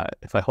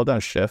 if I hold down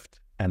Shift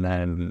and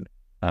then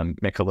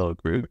make a little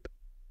group,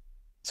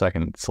 so I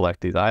can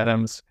select these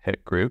items,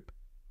 hit group.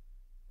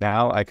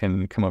 Now I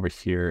can come over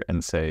here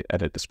and say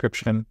edit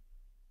description,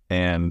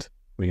 and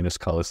we can just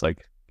call this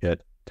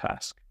get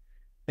task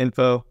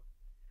info.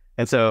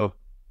 And so,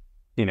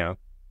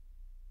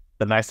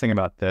 the nice thing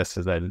about this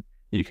is that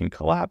you can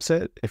collapse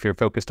it if you're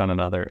focused on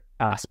another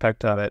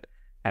aspect of it,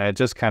 and it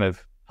just kind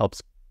of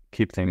helps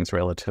keep things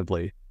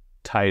relatively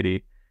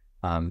tidy.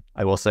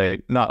 I will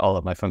say not all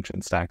of my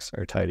function stacks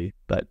are tidy,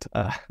 but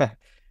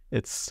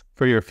it's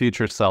for your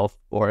future self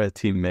or a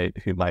teammate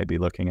who might be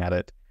looking at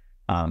it.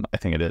 I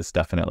think it is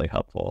definitely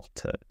helpful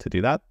to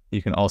do that.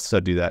 You can also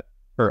do that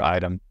per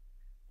item,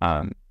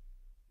 and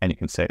you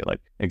can say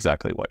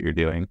exactly what you're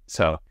doing.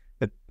 So,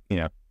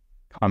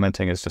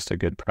 commenting is just a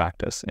good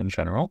practice in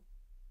general.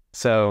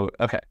 So,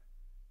 okay.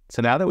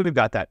 So now that we've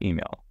got that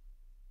email,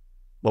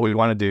 what we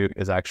want to do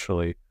is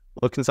actually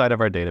look inside of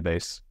our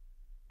database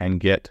and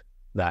get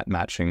that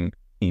matching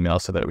email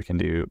so that we can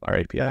do our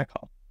API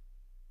call.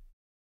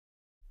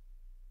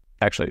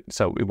 Actually,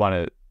 so we want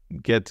to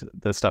get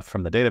the stuff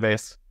from the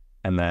database,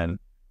 and then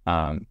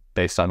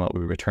based on what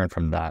we return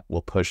from that,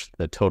 we'll push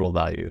the total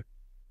value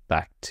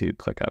back to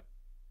ClickUp.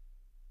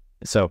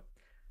 So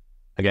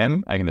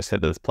again, I can just hit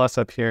this plus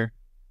up here,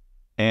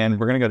 and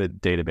we're going to go to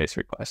database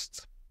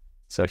requests.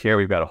 So here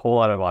we've got a whole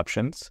lot of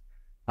options.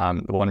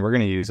 The one we're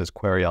going to use is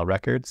query all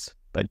records,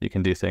 but you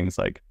can do things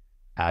like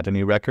add a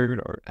new record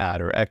or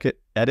add or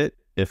edit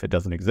if it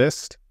doesn't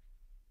exist,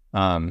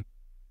 and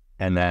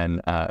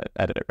then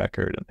edit a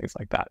record and things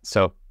like that.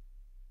 So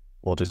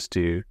we'll just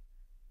do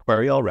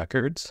query all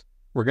records.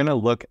 We're going to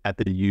look at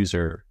the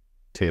user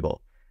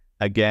table.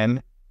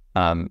 Again,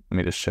 let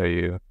me just show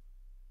you.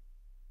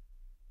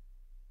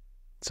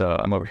 So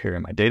I'm over here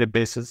in my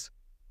databases.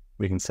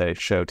 We can say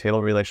show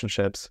table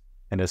relationships,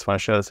 and just want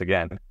to show this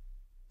again.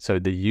 So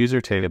the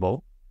user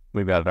table,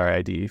 we've got our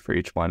ID for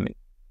each one.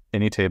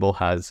 Any table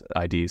has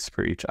IDs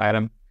for each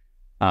item,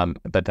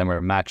 but then we're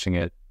matching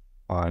it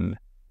on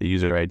the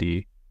user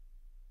ID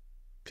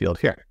field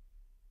here.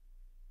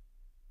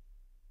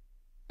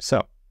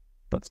 So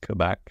let's go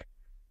back.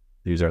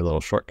 Use our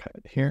little shortcut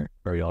here,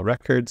 query all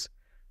records.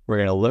 We're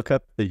going to look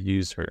up the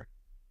user.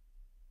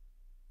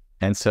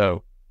 And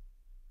so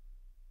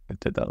I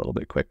did that a little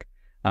bit quick.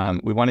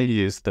 We want to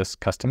use this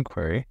custom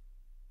query,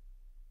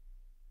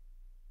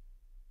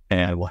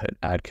 and we'll hit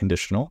add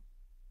conditional.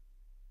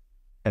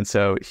 And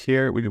so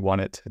here we want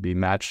it to be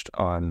matched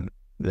on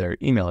their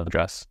email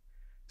address.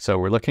 So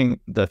we're looking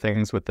the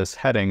things with this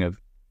heading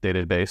of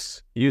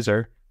database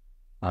user.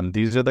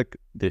 These are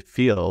the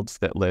fields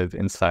that live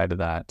inside of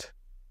that.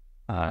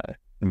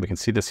 And we can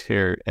see this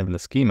here in the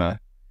schema.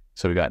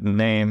 So we got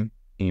name,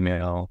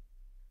 email,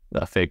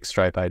 the fake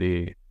Stripe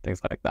ID,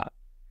 things like that.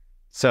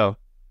 So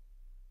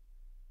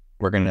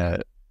we're going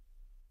to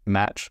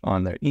match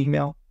on their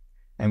email,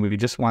 and we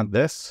just want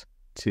this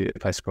to,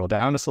 if I scroll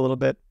down just a little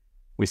bit,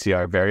 we see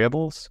our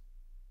variables,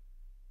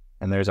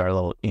 and there's our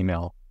little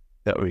email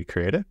that we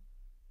created.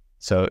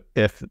 So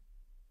if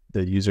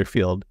the user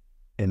field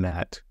in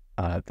that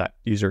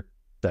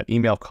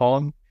email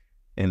column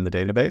in the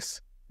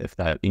database if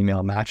that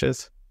email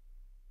matches.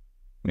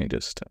 Let me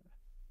just,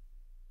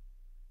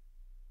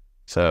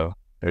 so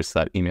there's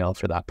that email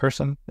for that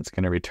person. It's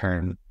going to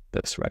return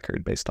this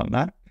record based on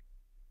that.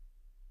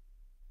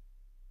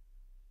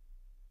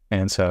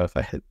 And so if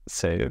I hit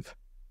save,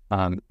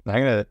 I'm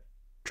going to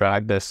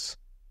drag this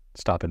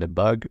stop and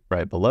debug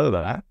right below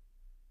that.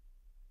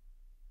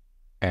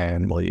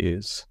 And we'll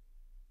use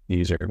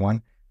user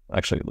one.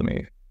 Actually, let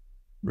me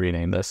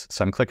rename this.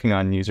 So I'm clicking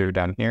on user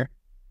down here.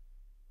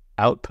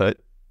 Output,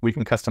 we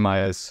can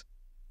customize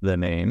the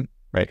name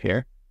right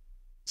here.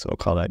 So we'll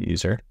call that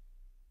user.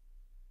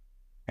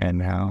 And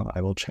now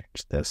I will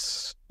change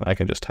this. I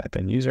can just type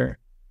in user,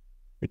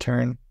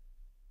 return.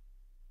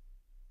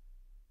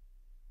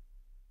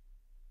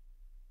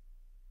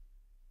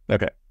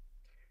 Okay.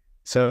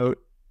 So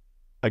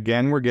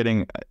again, we're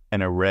getting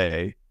an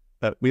array,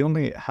 but we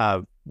only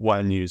have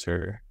one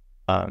user.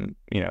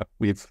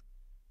 We've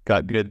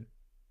got good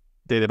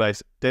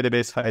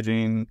database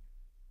hygiene,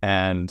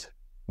 and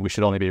we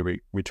should only be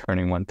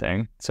returning one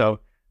thing. So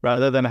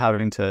rather than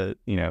having to,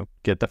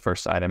 get the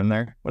first item in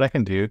there, what I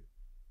can do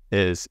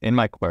is in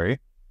my query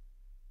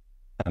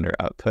under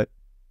output,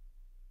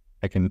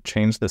 I can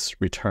change this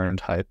return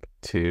type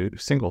to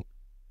single.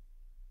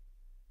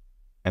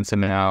 And so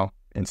now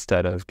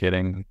instead of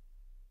getting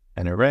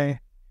an array,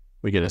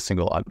 we get a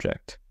single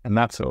object, and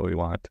that's what we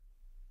want.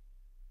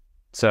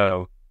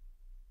 So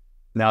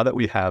now that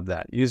we have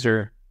that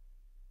user,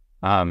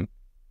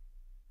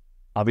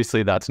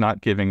 obviously that's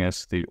not giving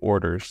us the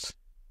orders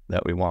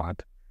that we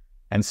want.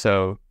 And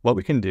so what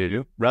we can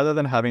do, rather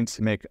than having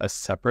to make a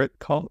separate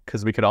call,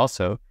 because we could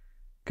also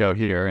go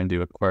here and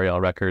do a query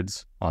all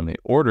records on the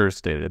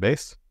orders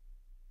database.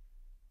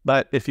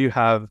 But if you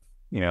have,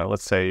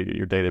 let's say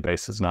your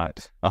database is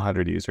not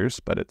 100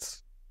 users, but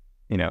it's,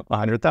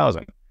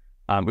 100,000.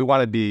 We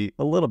want to be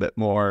a little bit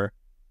more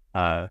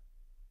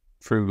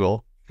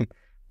frugal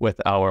with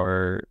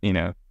our,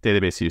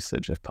 database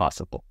usage if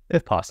possible.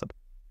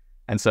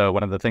 And so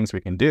one of the things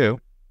we can do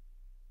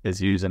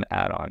is use an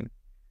add-on.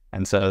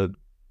 And so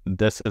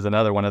this is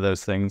another one of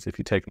those things, if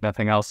you take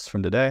nothing else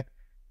from today,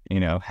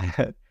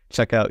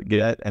 check out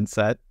get and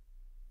set,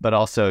 but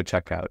also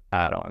check out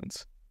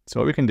add-ons. So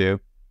what we can do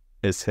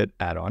is hit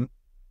add-on,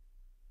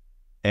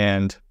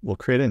 and we'll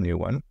create a new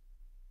one.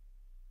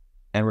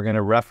 And we're going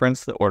to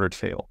reference the order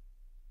table.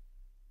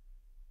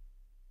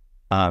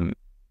 In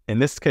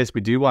this case,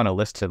 we do want a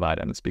list of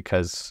items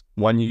because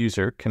one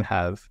user can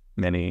have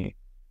many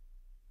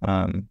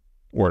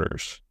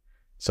orders.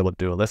 So we'll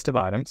do a list of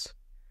items,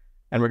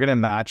 and we're going to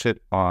match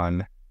it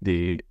on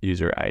the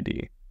user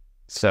ID.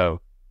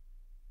 So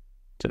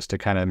just to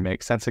kind of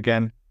make sense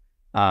again,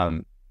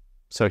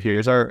 so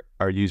here's our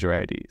user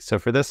ID. So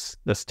for this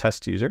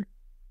test user,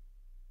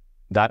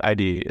 that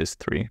ID is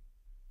 3.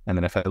 And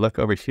then if I look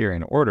over here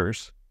in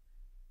orders,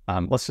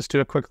 let's just do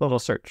a quick little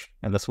search,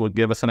 and this will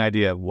give us an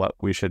idea of what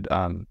we should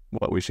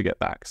get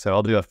back. So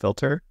I'll do a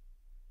filter,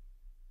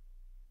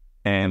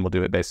 and we'll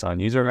do it based on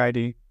user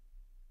ID.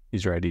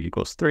 User ID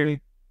equals 3.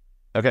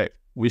 Okay,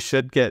 we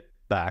should get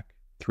back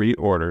 3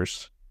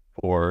 orders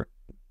for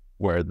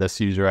where this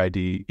user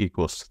ID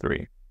equals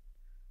 3.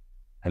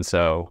 And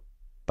so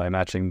by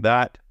matching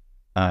that,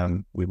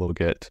 we will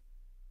get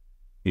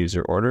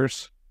user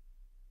orders.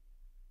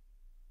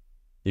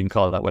 You can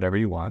call that whatever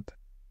you want.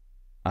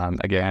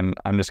 Again,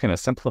 I'm just going to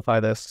simplify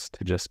this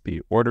to just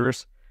be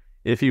orders.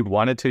 If you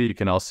wanted to, you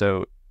can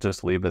also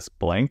just leave this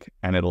blank,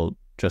 and it'll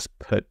just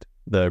put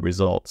the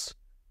results,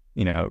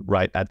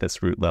 right at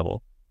this root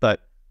level.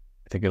 But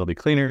I think it'll be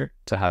cleaner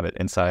to have it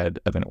inside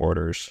of an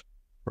orders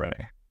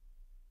array.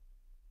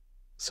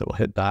 So we'll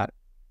hit that,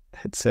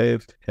 hit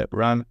save, hit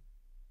run.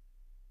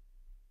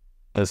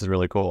 This is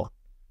really cool.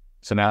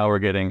 So now we're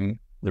getting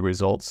the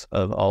results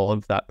of all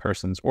of that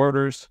person's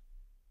orders,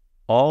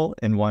 all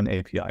in one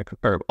API,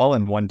 or all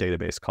in one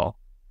database call.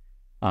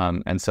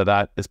 And so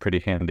that is pretty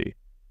handy.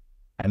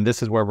 And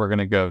this is where we're going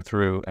to go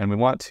through, and we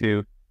want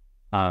to,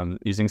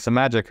 using some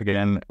magic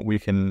again, we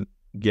can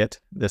get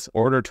this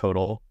order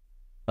total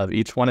of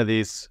each one of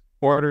these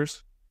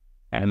orders,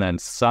 and then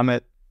sum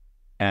it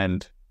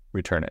and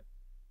return it.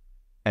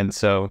 And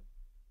so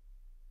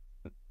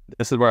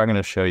this is where I'm going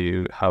to show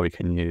you how we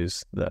can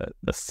use the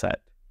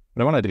set.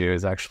 What I want to do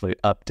is actually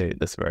update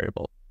this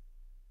variable.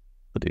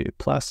 We'll do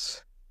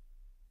plus,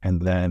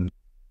 and then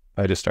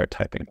I just start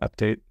typing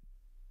update.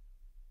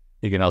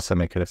 You can also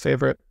make it a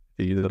favorite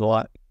if you use it a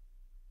lot.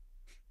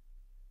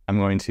 I'm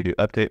going to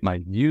update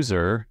my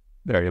user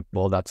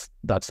variable. That's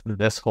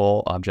this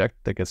whole object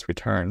that gets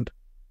returned.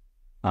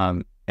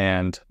 And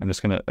I'm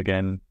just going to,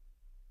 again,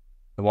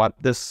 I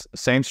want this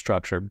same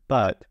structure,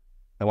 but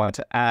I want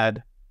to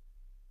add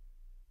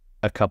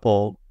a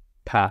couple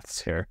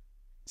paths here.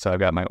 So I've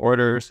got my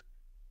orders.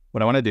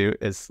 What I want to do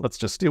is, let's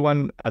just do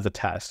one as a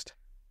test.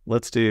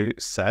 Let's do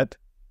set.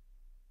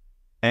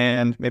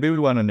 And maybe we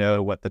want to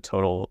know what the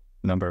total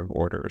number of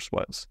orders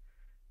was.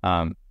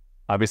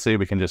 Obviously,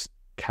 we can just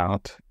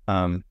count,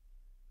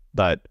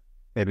 but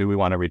maybe we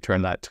want to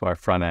return that to our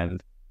front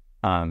end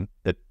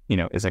that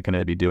isn't going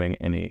to be doing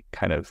any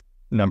kind of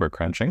number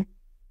crunching.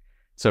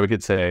 So we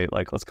could say,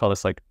 like, let's call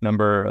this like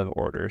number of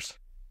orders.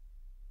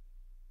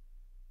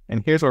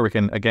 And here's where we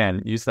can,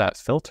 again, use that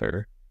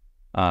filter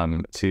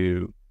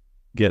to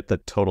get the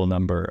total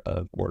number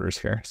of orders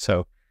here.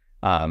 So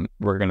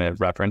we're going to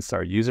reference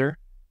our user.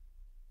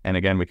 And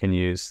again, we can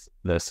use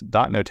this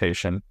dot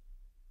notation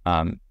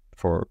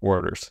for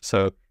orders.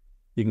 So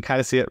you can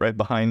kind of see it right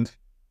behind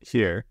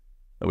here.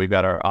 But we've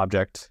got our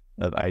object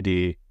of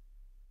ID,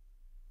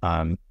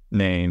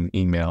 name,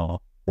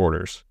 email,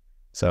 orders.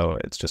 So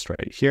it's just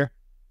right here.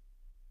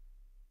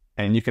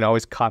 And you can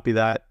always copy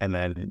that and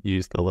then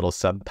use the little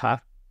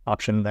subpath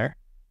option there.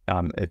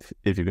 If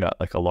you've got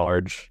like a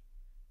large,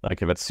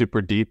 like if it's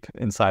super deep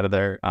inside of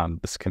there,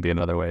 this can be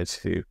another way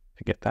to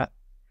get that.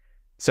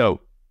 So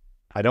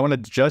I don't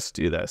want to just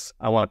do this.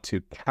 I want to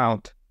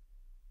count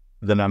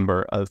the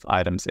number of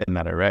items in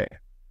that array.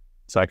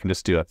 So I can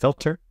just do a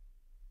filter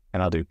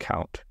and I'll do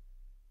count.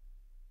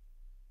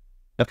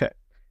 Okay,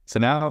 so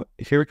now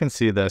here we can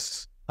see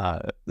this,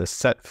 the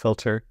set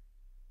filter.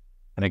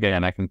 And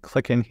again, I can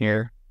click in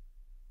here.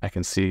 I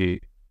can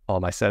see all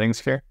my settings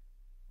here.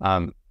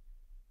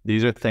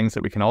 These are things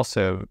that we can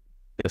also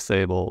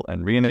disable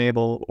and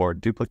re-enable or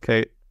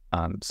duplicate.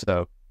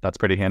 So that's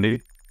pretty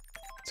handy.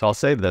 So I'll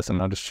save this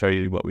and I'll just show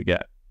you what we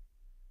get.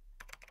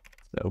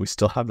 So we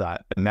still have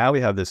that. And now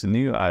we have this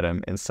new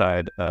item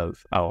inside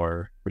of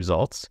our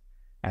results.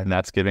 And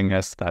that's giving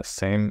us that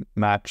same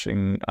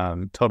matching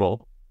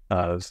total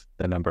of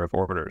the number of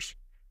orders.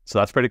 So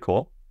that's pretty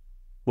cool.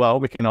 Well,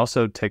 we can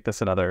also take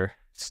this another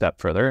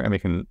step further and we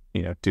can,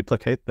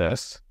 duplicate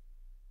this.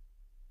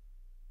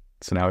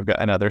 So now we've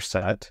got another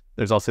set.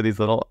 There's also these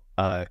little,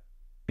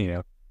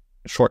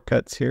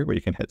 shortcuts here where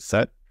you can hit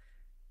set.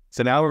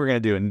 So now we're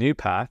going to do a new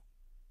path.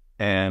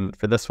 And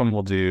for this one,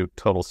 we'll do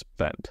total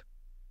spend.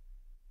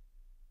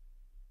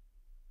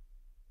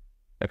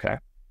 Okay.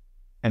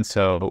 And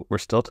so we're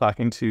still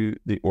talking to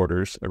the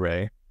orders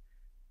array,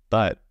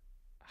 but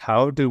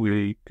how do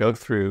we go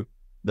through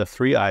the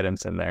 3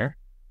 items in there?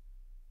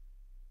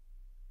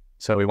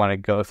 So we want to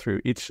go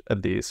through each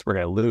of these. We're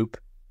going to loop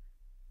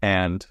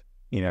and,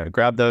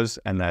 grab those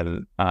and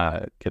then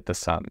get the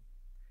sum.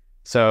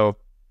 So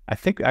I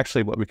think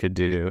actually what we could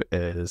do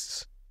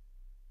is,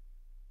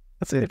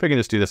 let's see if we can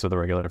just do this with a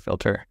regular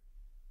filter.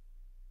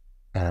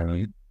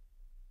 I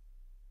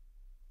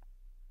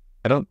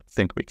don't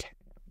think we can.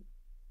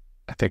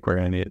 I think we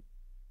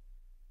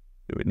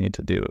would need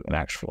to do an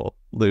actual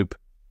loop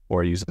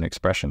or use an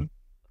expression.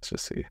 Let's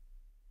just see.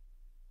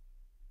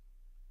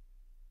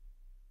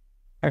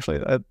 Actually,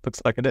 that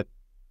looks like it did.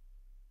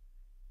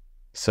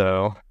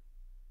 So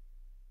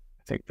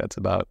I think that's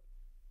about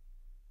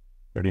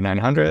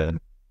 3,900.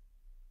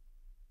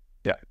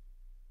 Yeah.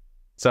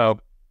 So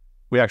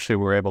we actually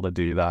were able to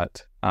do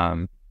that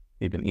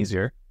even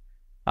easier.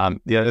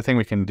 The other thing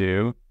we can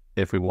do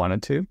if we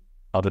wanted to,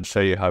 I'll just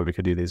show you how we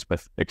could do these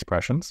with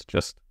expressions,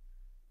 just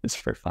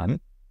for fun.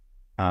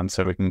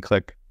 So we can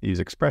click use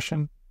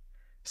expression.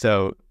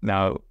 So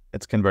now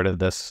it's converted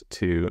this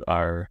to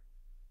our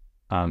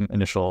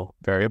initial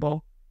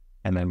variable,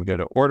 and then we go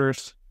to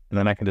orders, and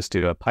then I can just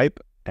do a pipe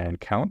and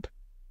count.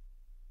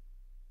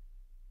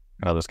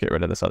 I'll just get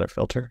rid of this other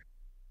filter.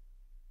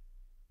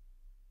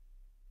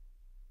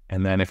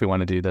 And then if we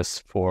want to do this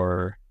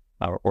for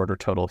our order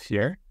total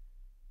here,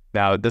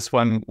 now this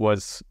one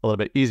was a little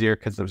bit easier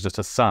because it was just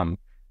a sum.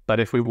 But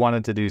if we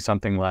wanted to do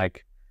something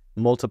like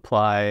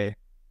multiply,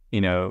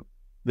 the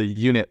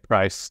unit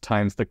price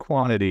times the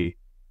quantity,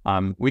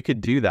 we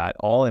could do that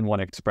all in one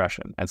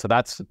expression. And so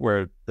that's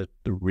where the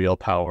real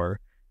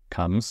power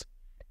comes.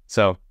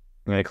 So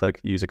I'm going to click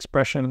use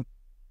expression.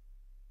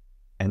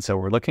 And so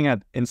we're looking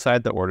at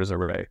inside the orders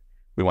array.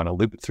 We want to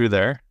loop through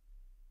there.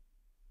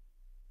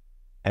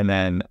 And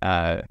then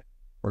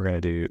we're going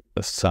to do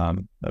the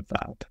sum of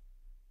that.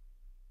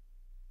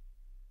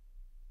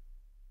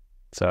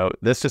 So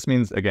this just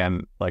means,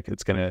 again, like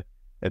it's kind of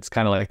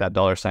like that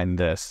 $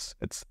 this.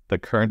 It's the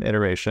current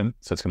iteration.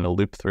 So it's going to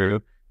loop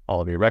through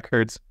all of your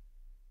records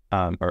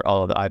or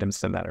all of the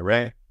items in that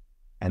array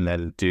and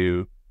then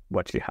do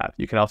what you have.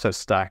 You can also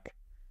stack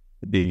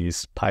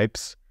these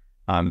pipes.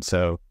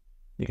 So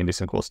you can do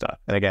some cool stuff.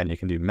 And again, you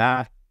can do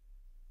math.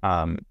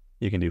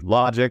 You can do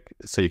logic.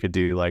 So you could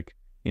do like,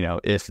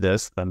 if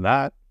this, then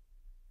that.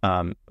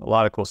 A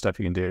lot of cool stuff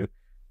you can do.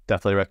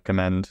 Definitely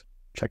recommend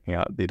checking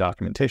out the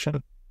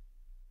documentation.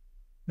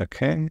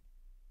 Okay.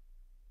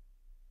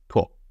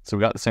 Cool. So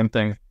we got the same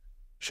thing.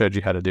 Showed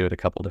you how to do it a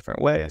couple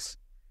different ways.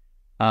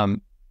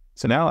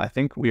 So now I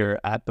think we are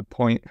at the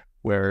point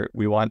where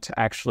we want to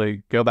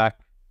actually go back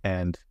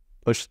and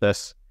push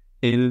this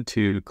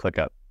into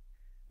ClickUp.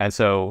 And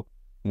so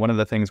one of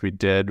the things we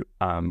did,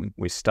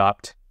 we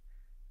stopped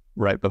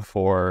right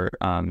before,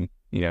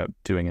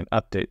 doing an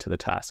update to the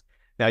task.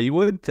 Now you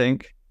would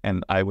think,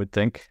 and I would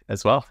think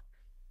as well,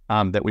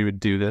 that we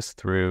would do this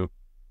through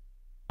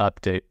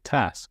update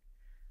task.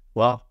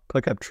 Well,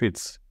 ClickUp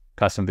treats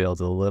custom fields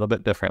a little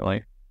bit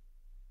differently.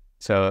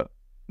 So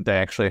they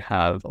actually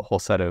have a whole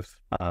set of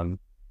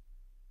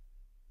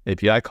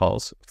API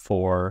calls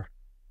for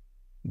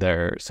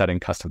their setting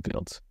custom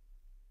fields.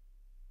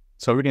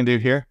 So what we're going to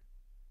do here,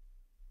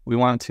 we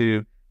want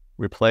to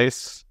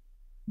replace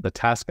the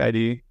task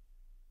ID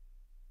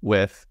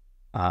with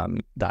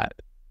with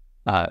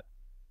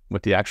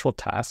the actual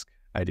task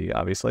ID,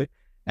 obviously,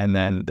 and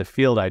then the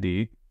field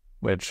ID,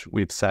 which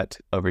we've set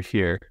over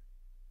here.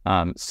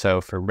 So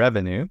for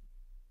revenue,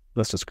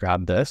 let's just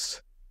grab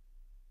this.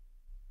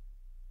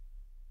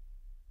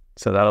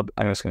 So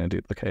I'm just going to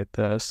duplicate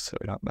this so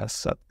we don't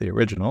mess up the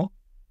original.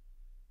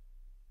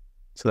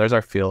 So there's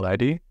our field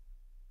ID.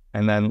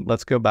 And then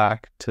let's go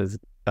back to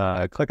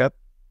ClickUp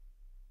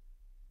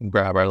and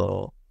grab our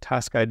little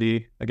task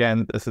ID.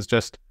 Again, this is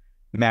just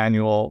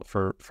manual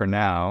for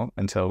now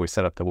until we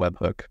set up the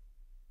webhook.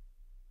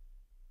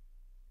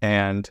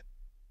 And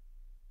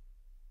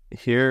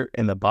here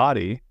in the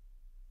body,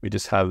 we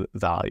just have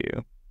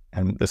value.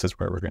 And this is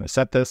where we're going to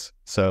set this.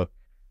 So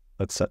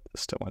let's set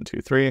this to 1,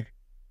 2, 3.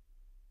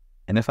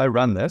 And if I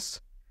run this,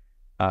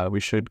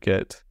 we should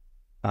get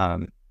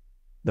the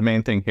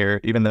main thing here.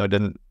 Even though it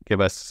didn't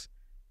give us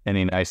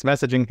any nice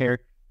messaging here,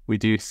 we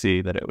do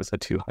see that it was a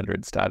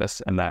 200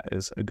 status, and that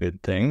is a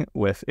good thing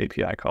with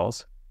API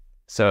calls.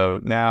 So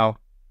now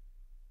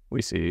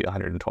we see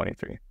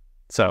 123.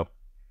 So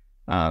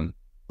a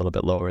little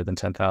bit lower than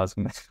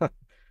 10,000.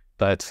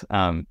 But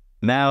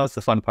now it's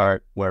the fun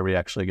part where we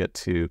actually get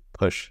to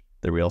push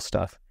the real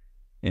stuff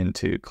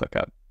into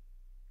ClickUp.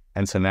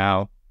 And so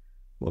now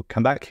we'll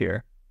come back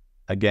here.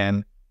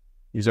 Again,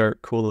 use our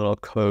cool little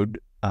code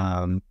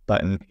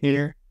button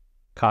here,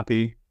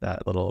 copy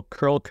that little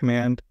curl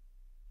command,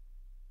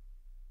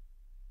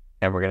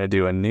 and we're going to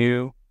do a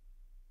new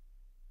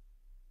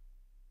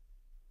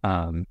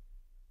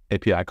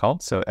API call.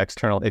 So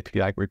external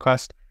API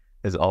request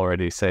is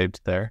already saved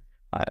there.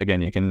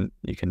 Again, you can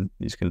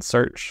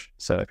search.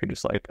 So if you're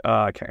just like,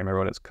 oh, I can't remember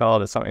what it's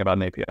called, it's something about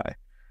an API.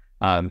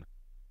 And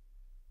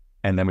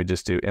then we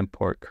just do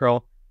import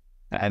curl.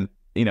 And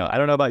I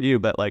don't know about you,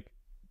 but like,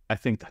 I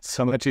think that's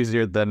so much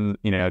easier than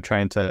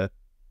trying to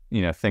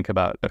think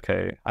about,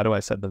 okay, how do I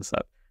set this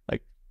up?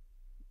 Like,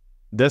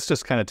 this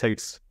just kind of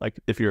takes, like,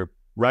 if you're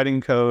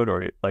writing code,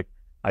 or like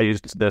I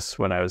used this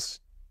when I was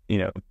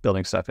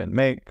building stuff in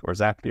Make or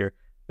Zapier.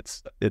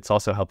 It's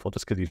also helpful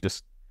just because it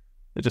just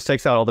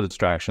takes out all the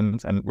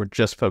distractions, and we're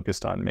just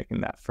focused on making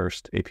that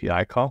first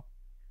API call.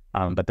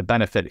 But the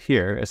benefit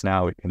here is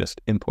now we can just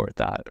import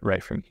that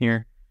right from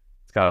here.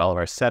 It's got all of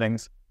our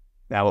settings.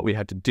 Now what we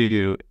have to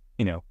do,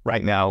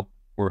 right now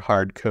we're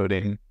hard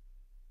coding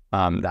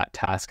that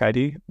task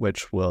ID,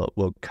 which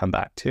we'll come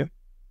back to.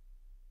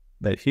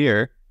 But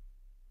here,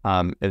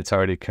 it's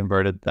already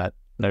converted that.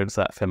 Notice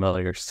that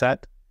familiar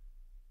set.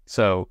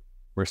 So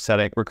we're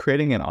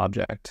creating an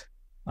object.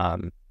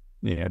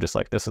 Just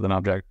like this is an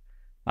object.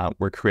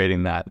 We're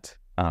creating that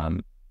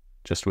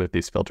just with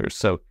these filters.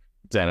 So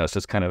Xano is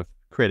just kind of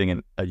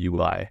creating a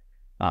UI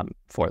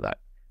for that.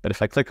 But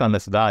if I click on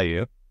this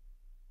value,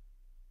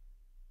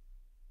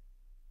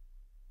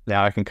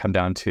 now I can come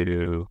down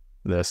to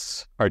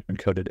this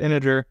hard-coded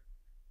integer,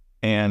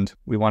 and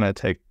we want to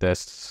take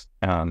this.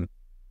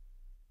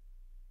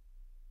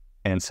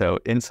 And so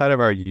inside of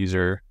our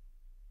user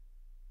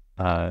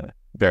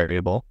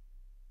variable,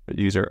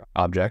 user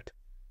object,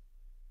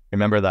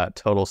 remember that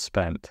total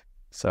spent.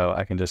 So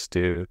I can just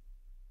do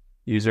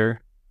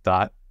user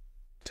dot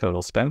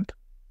total spent.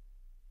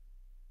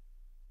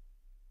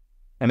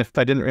 And if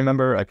I didn't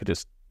remember, I could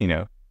just,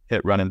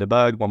 hit run and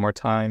debug one more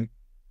time.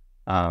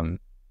 And,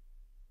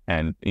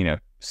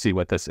 see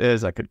what this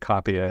is. I could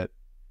copy it.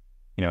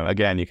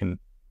 Again, you can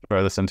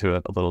throw this into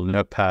a little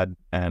notepad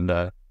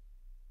and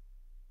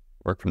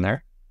work from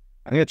there.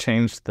 I'm going to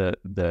change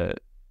the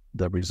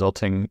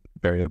resulting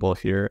variable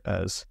here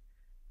as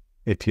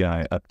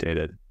API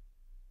updated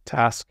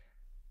task.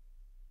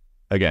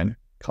 Again,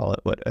 call it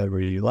whatever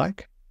you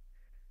like.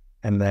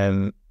 And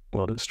then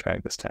we'll just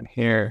drag this down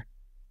here,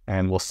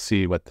 and we'll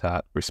see what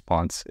that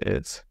response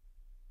is,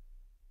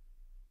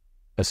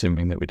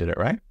 assuming that we did it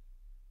right.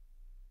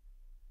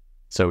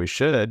 So we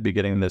should be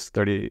getting this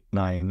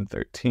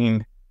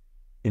 3913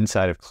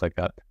 inside of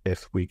ClickUp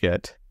if we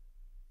get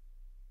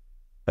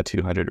a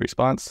 200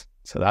 response.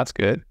 So that's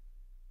good.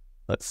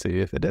 Let's see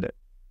if it did it.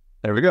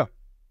 There we go.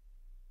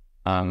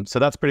 So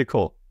that's pretty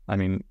cool. I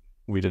mean,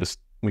 we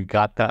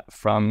got that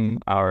from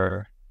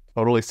our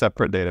totally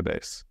separate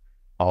database,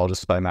 all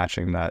just by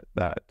matching that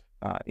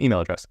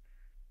email address.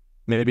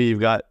 Maybe you've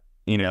got,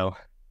 an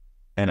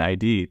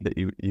ID that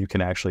you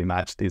can actually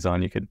match these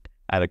on. You could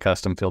add a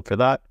custom field for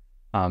that.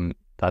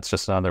 That's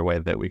just another way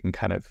that we can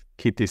kind of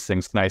keep these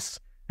things nice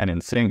and in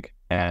sync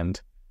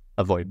and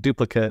avoid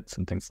duplicates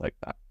and things like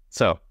that.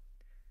 So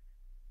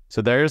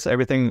there's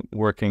everything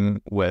working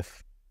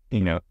with,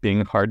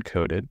 being hard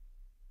coded.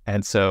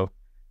 And so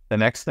the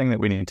next thing that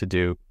we need to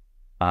do,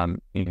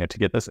 to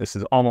get this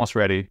is almost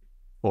ready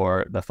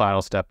for the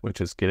final step, which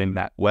is getting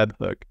that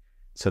webhook,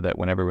 so that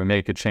whenever we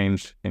make a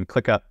change in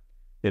ClickUp,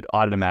 it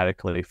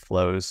automatically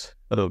flows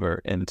over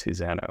into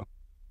Xano.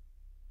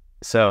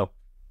 So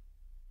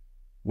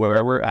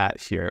where we're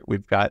at here,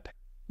 we've got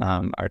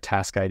our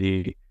task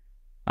ID.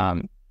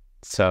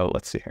 So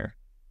let's see here.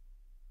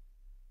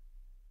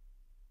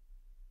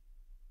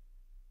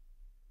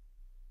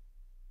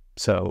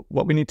 So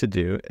what we need to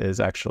do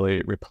is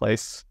actually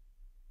replace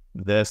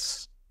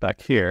this back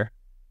here.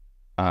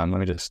 Let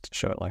me just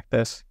show it like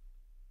this.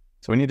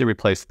 So we need to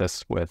replace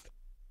this with,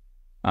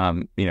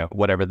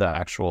 whatever the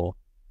actual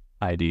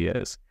ID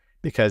is,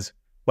 because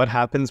what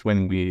happens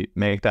when we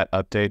make that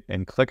update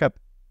in ClickUp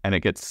and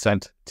it gets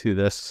sent to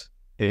this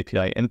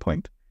API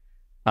endpoint,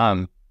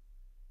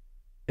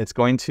 it's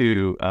going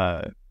to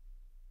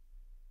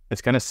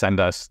send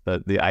us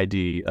the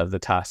ID of the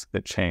task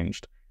that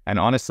changed. And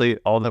honestly,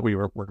 all that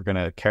we're going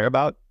to care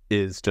about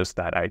is just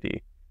that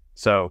ID.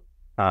 So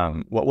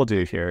what we'll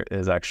do here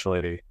is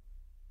actually,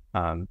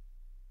 and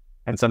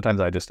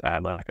sometimes I just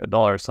add like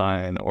a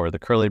 $sign or the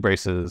curly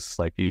braces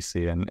like you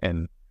see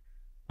in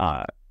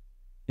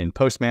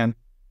Postman.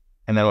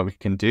 And then what we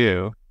can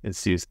do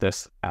is use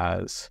this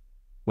as,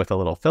 with a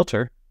little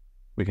filter,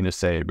 we can just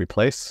say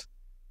replace,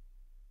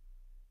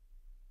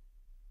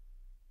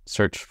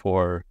 search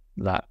for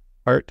that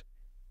part,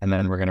 and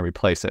then we're going to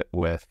replace it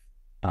with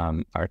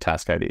our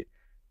task ID.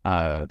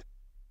 I'm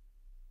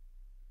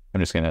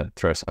just going to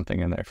throw something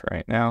in there for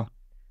right now,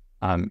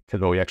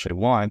 because what we actually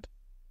want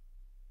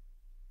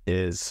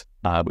is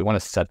we want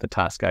to set the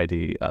task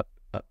ID up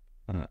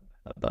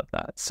above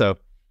that. So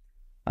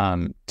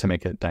to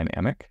make it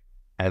dynamic.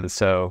 And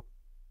so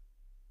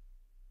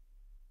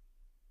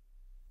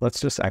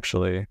let's just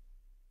actually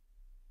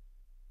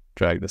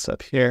drag this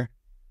up here.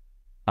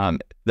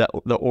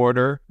 The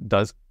order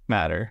does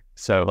matter.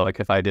 So like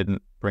if I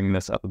didn't bring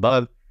this up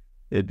above,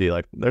 it'd be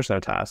like, there's no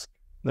task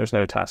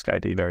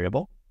ID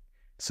variable.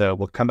 So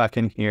we'll come back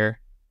in here,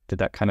 did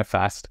that kind of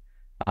fast.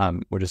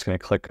 We're just going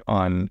to click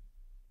on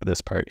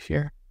this part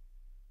here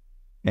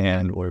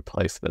and we'll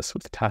replace this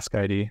with task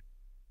ID.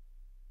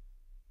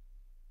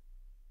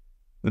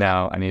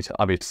 Now I need to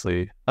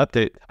obviously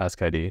update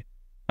task ID.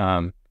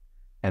 And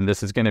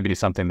this is going to be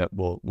something that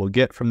we'll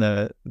get from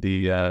the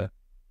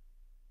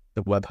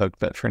webhook,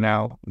 but for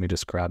now, let me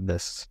just grab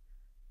this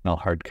and I'll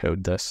hard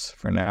code this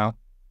for now.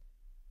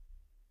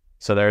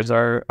 So there's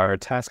our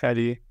task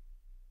ID.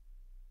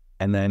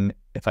 And then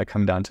if I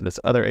come down to this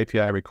other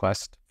API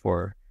request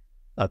for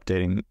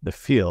updating the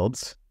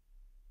fields,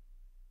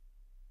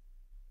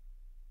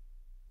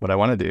 what I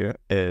want to do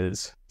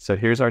is, so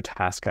here's our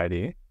task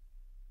ID.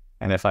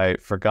 And if I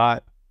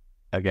forgot,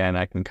 again,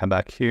 I can come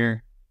back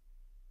here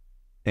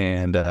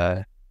and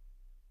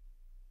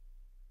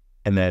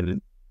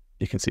then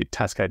you can see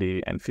task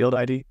ID and field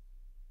ID.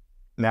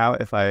 Now,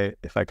 if I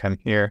come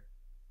here,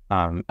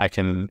 I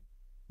can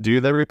do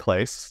the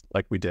replace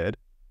like we did,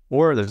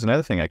 or there's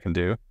another thing I can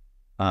do.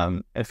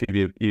 If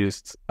you've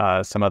used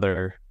some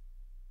other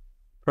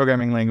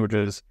programming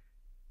languages,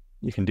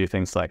 you can do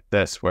things like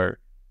this, where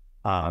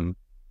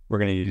we're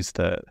going to use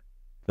the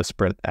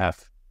sprint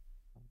F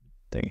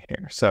thing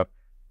here. So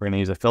we're going to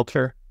use a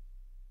filter,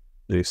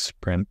 do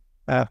sprint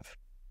F,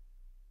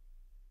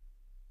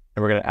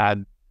 and we're going to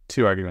add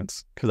 2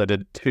 arguments because I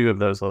did 2 of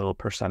those little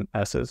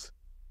 %S's.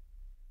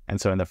 And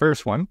so in the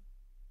first one,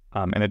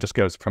 and it just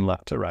goes from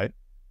left to right.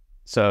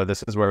 So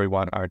this is where we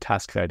want our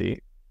task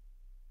ID.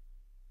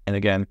 And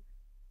again,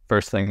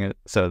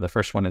 so the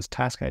first one is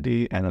task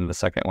ID, and then the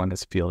second one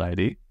is field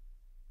ID.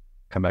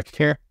 Come back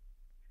here,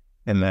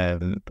 and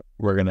then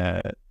we're going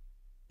to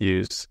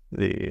use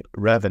the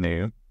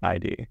revenue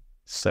ID.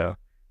 So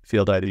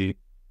field ID,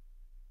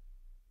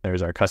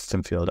 there's our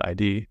custom field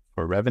ID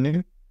for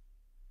revenue.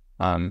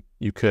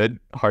 You could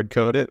hard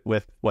code it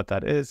with what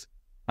that is.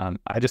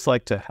 I just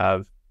like to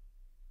have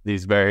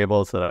these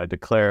variables that I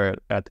declare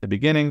at the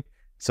beginning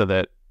so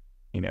that,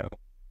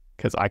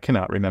 because I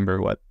cannot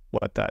remember what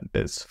that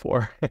is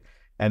for.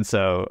 And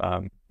so,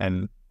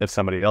 and if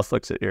somebody else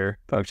looks at your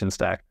function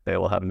stack, they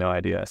will have no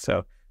idea. So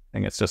I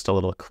think it's just a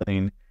little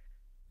cleaner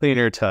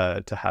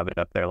to have it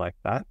up there like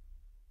that.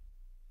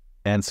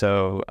 And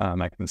so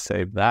I can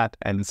save that.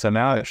 And so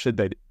now it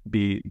should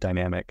be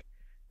dynamic.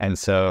 And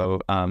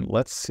so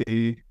let's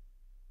see.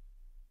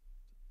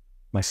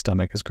 My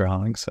stomach is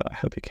growling, so I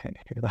hope you can't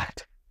hear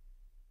that.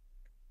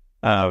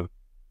 I'm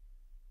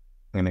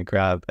going to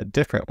grab a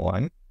different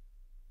one,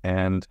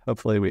 and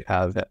hopefully we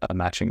have a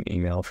matching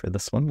email for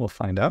this one. We'll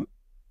find out.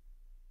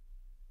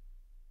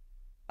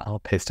 I'll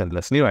paste in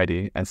this new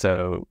ID, and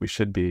so we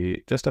should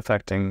be just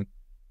affecting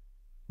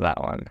that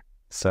one.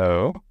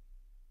 So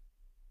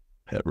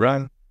hit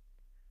run,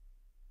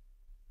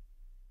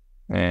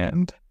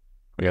 and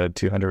we got a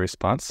 200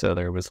 response, so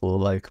there was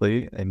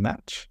likely a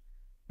match.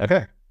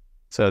 Okay,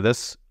 so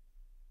this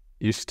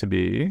used to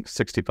be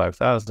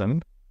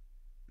 65,000,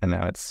 and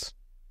now it's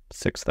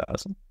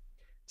 6,000.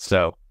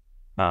 So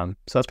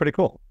that's pretty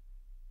cool.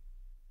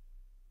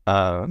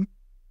 Okay,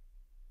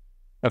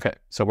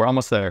 so we're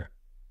almost there.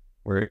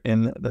 We're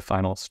in the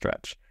final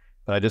stretch,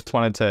 but I just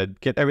wanted to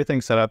get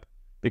everything set up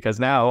because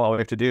now all we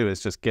have to do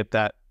is just get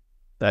that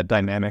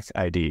dynamic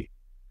ID.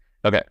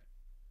 Okay,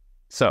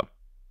 so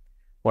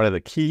one of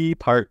the key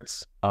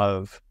parts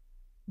of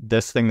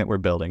this thing that we're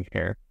building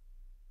here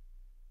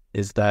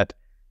is that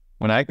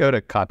when I go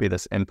to copy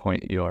this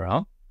endpoint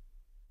URL,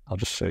 I'll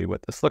just show you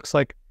what this looks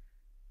like.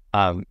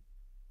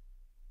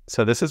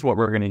 So this is what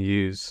we're going to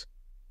use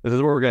This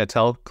is where we're going to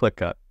tell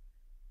ClickUp,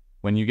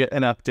 when you get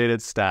an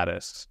updated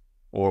status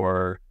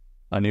or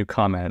a new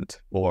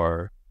comment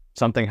or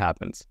something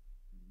happens,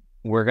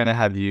 we're going to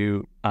have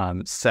you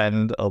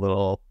send a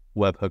little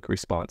webhook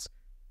response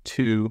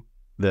to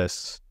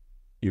this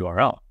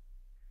URL.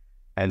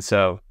 And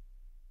so,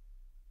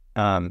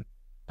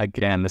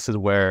 again, this is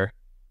where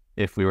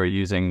if we were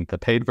using the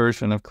paid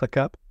version of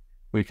ClickUp,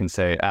 we can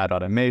say add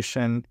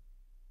automation,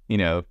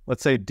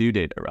 let's say due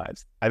date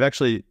arrives. I've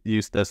actually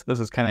used this. This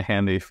is kind of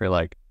handy for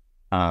like,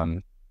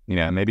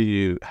 maybe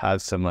you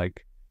have some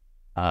like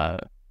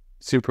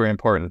super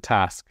important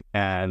task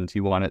and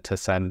you want it to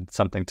send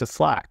something to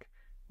Slack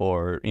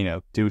or,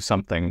 do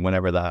something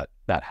whenever that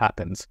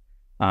happens.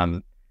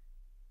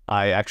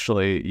 I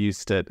actually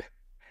used it.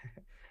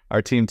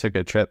 Our team took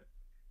a trip,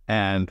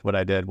 and what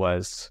I did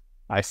was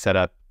I set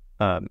up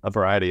a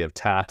variety of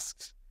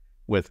tasks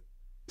with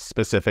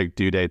specific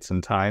due dates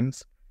and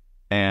times.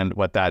 And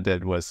what that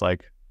did was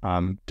like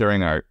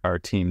during our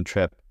team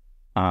trip,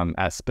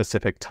 at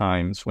specific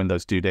times when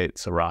those due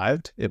dates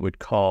arrived, it would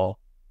call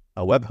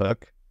a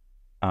webhook,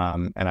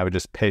 and I would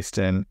just paste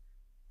in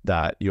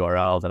that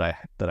URL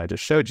that I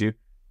just showed you.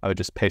 I would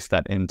just paste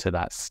that into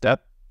that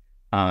step,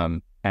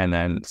 and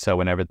then so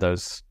whenever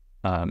those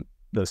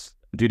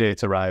due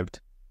dates arrived,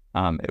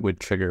 it would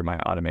trigger my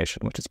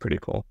automation, which is pretty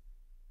cool.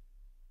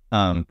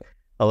 A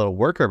little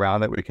workaround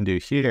that we can do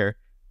here.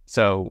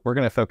 So we're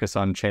going to focus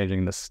on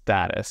changing the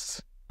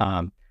status.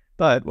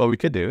 But what we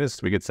could do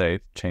is we could say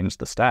change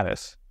the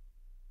status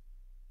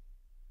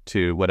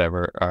to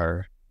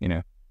whatever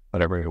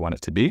whatever we want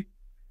it to be.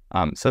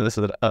 So this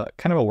is a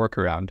kind of a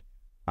workaround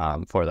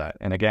for that.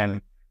 And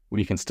again,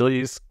 we can still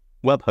use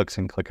webhooks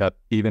in ClickUp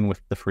even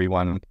with the free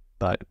one,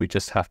 but we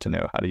just have to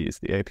know how to use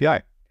the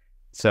API.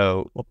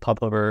 So we'll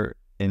pop over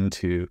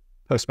into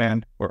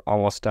Postman. We're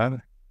almost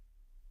done.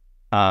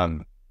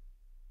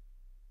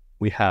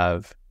 We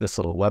have this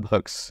little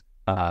webhooks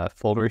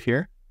folder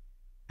here,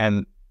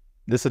 and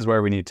this is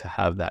where we need to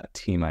have that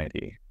team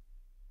ID.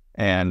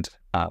 And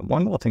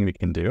one little thing we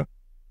can do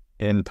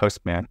in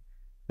Postman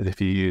is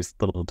if you use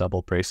little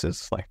double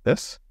braces like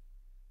this,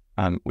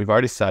 we've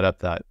already set up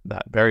that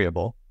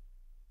variable.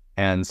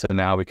 And so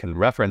now we can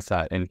reference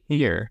that in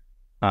here.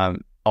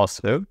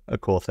 Also, a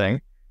cool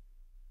thing,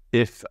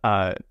 if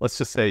let's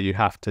just say you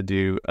have to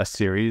do a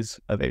series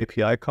of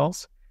API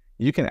calls,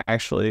 you can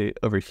actually,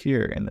 over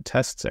here in the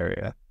tests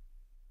area,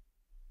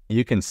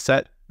 you can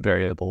set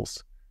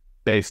variables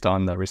based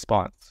on the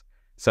response.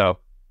 So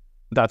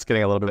that's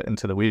getting a little bit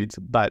into the weeds,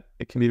 but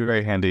it can be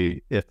very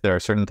handy if there are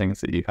certain things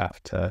that you have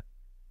to,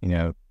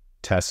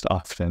 test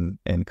often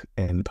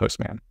in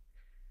Postman.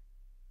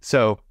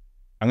 So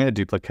I'm going to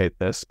duplicate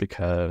this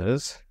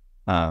because,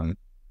 let's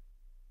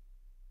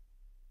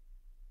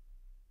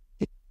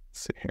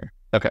see here.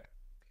 Okay.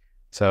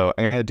 So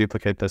I'm going to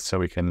duplicate this so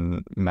we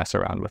can mess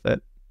around with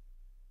it.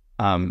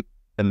 The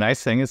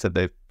nice thing is that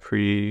they've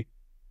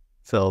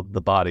pre-filled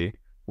the body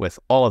with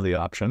all of the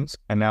options,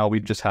 and now we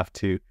just have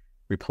to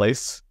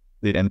replace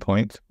the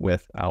endpoint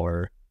with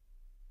our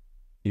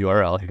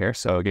URL here.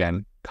 So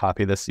again,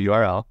 copy this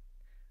URL.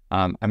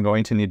 I'm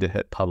going to need to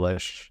hit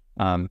publish,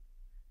 but I'm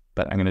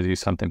going to do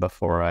something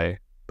before I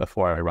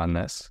run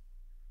this.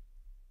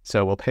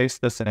 So we'll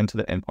paste this into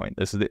the endpoint.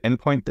 This is the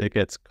endpoint that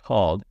gets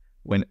called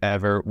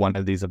whenever one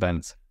of these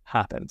events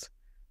happens.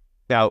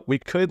 Now, we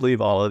could leave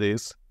all of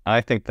these. I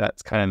think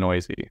that's kind of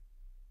noisy.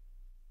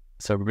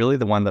 So really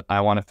the one that I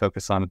want to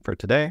focus on for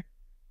today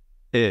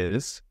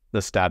is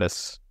the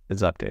status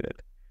is updated.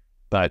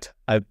 But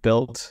I've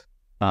built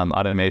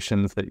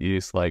automations that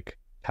use like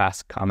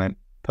task comment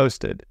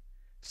posted.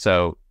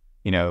 So,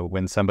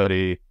 when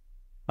somebody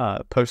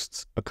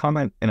posts a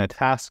comment in a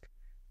task,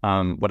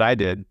 what I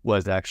did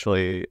was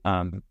actually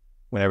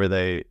whenever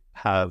they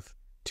have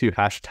 2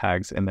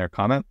 hashtags in their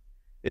comment,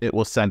 it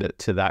will send it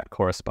to that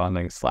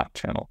corresponding Slack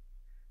channel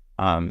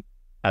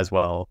as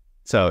well.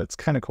 So it's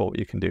kind of cool what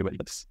you can do with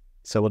this.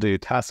 So we'll do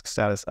task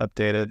status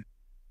updated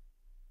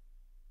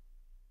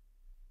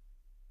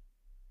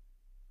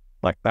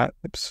like that.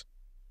 Oops.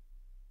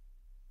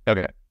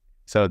 Okay.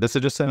 So this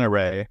is just an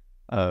array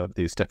of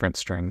these different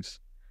strings.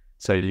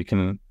 So you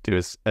can do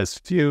as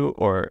few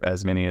or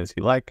as many as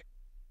you like.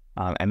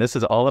 And this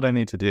is all that I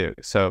need to do.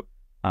 So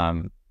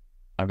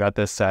I've got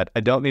this set. I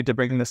don't need to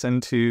bring this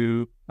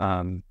into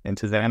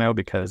Xano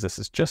because this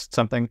is just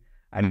something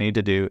I need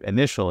to do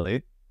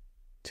initially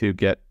to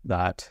get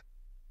that,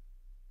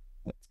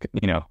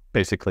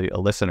 basically a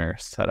listener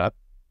set up.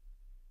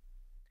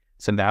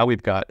 So now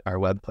we've got our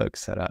webhook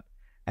set up.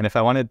 And if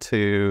I wanted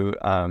to,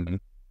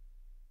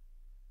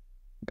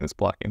 it's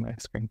blocking my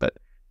screen, but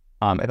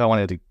if I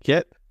wanted to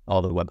get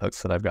all the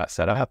webhooks that I've got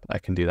set up, I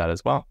can do that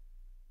as well.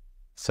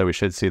 So we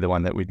should see the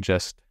one that we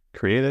just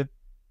created.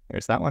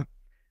 Here's that one.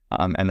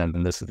 And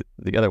then this is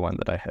the other one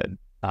that I had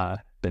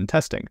been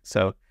testing.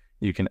 So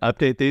you can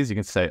update these. You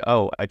can say,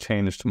 oh, I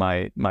changed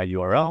my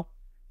URL.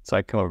 So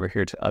I come over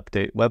here to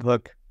update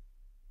webhook,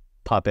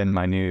 pop in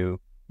my new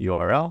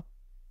URL,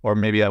 or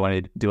maybe I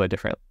want to do a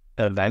different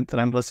event that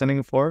I'm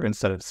listening for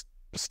instead of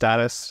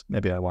status.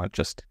 Maybe I want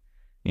just,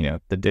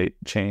 the date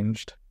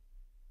changed.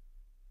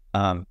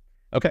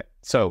 Okay,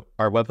 so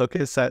our webhook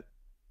is set.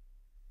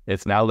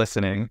 It's now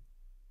listening.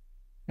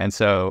 And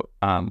so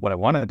what I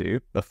want to do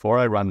before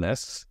I run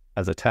this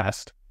as a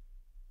test,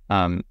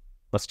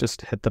 let's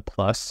just hit the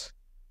plus.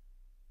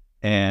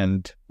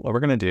 And what we're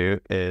going to do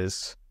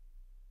is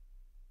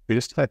we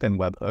just type in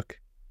webhook.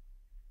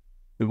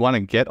 We want to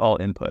get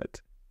all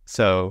input.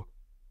 So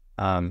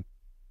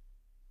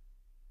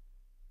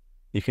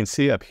you can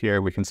see up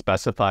here, we can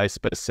specify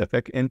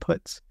specific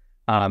inputs.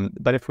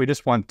 But if we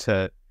just want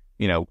to,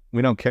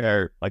 we don't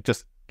care, like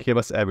just give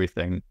us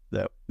everything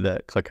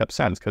that ClickUp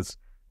sends, because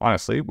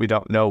honestly, we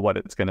don't know what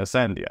it's going to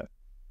send yet.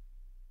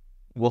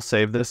 We'll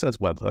save this as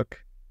webhook.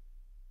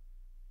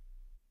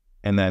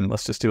 And then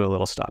let's just do a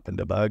little stop and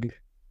debug.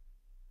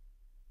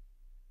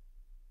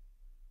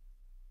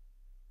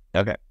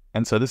 Okay,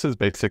 and so this is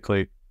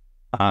basically,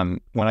 when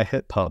I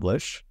hit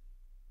publish,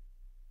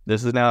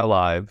 this is now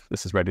live,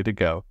 this is ready to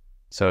go.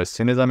 So as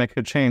soon as I make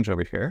a change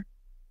over here,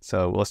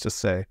 so let's just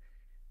say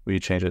we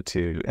change it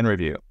to in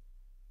review.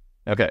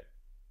 Okay,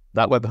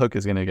 that webhook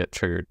is going to get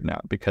triggered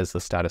now because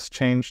the status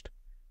changed.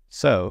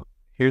 So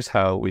here's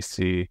how we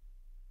see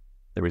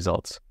the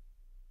results.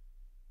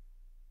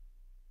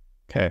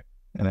 Okay,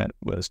 and it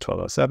was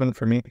 12:07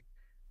 for me.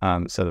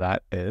 So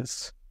that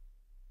is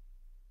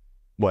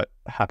what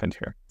happened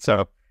here.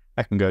 So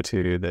I can go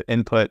to the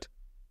input.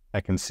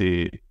 I can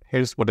see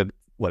here's what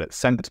it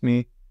sent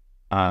me.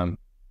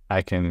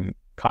 I can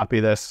copy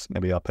this.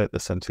 Maybe I'll put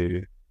this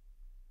into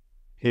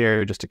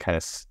here just to kind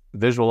of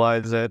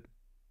visualize it.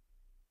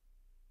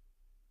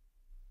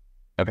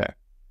 Okay.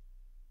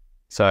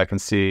 So I can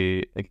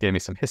see it gave me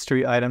some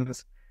history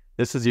items.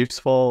 This is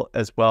useful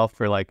as well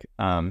for like,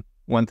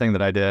 one thing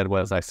that I did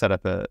was I set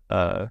up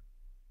an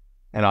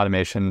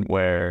automation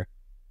where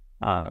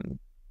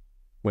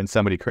when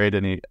somebody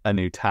created a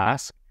new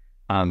task,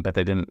 but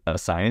they didn't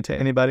assign it to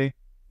anybody,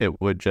 it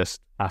would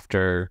just,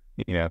 after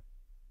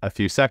a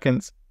few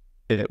seconds,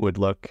 it would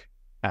look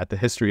at the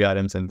history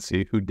items and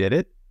see who did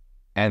it,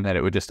 and then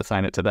it would just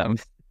assign it to them,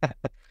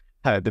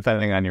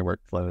 depending on your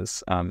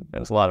workflows.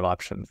 There's a lot of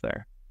options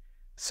there.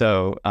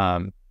 So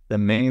the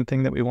main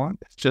thing that we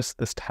want is just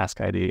this task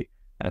ID,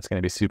 and it's going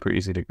to be super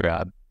easy to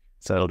grab.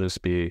 So it'll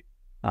just be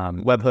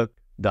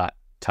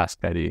webhook.task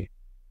ID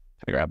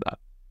to grab that.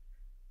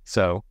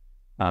 So,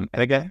 and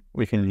again,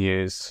 we can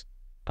use,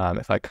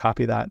 if I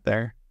copy that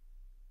there,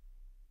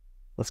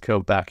 let's go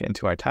back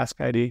into our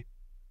task ID.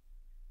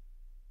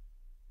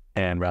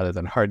 And rather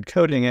than hard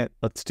coding it,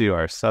 let's do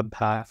our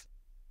subpath,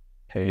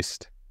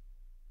 paste.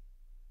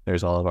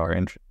 There's all of our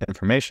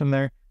information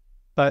there.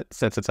 But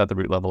since it's at the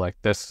root level like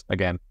this,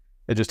 again,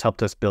 it just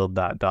helped us build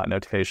that dot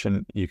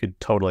notation. You could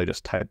totally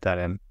just type that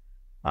in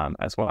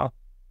as well.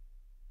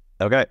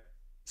 Okay,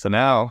 so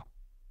now,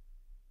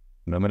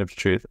 moment of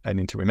truth, I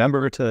need to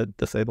remember to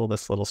disable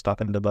this little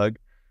stop and debug.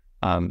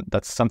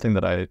 That's something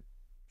that I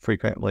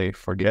frequently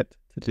forget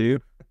to do.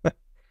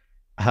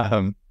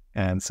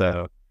 And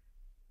so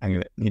I'm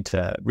going to need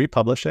to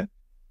republish it.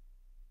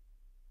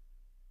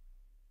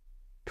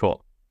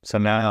 Cool. So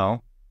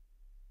now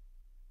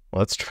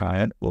let's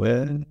try it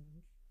with,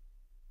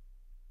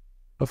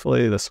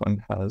 hopefully this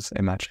one has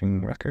a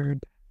matching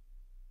record.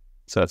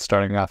 So it's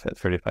starting off at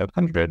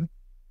 3,500.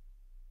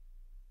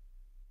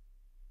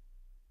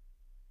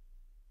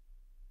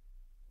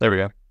 There we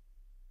go.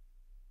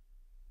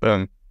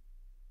 Boom.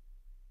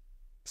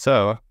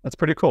 So that's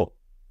pretty cool.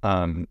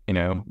 Granted,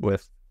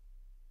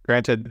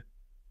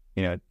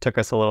 it took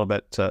us a little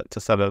bit to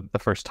set up the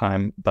first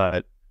time,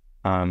 but,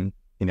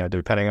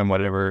 depending on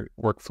whatever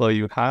workflow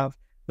you have,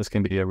 this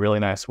can be a really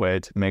nice way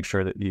to make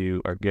sure that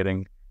you are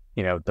getting,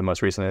 the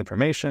most recent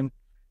information.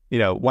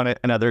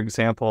 Another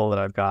example that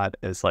I've got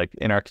is like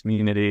in our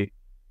community,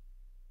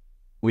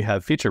 we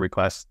have feature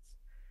requests,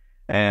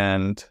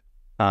 and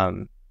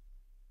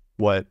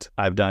what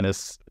I've done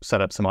is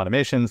set up some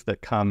automations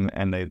that come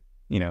and they,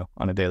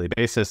 on a daily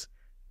basis,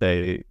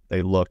 they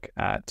look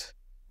at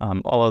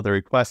all of the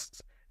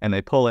requests and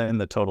they pull in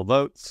the total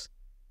votes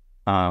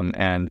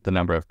and the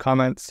number of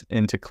comments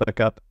into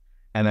ClickUp.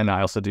 And then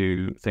I also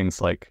do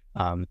things like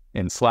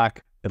in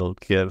Slack, it'll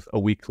give a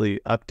weekly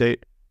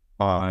update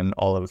on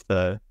all of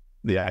the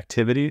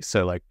activity.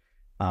 So like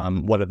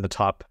what are the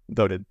top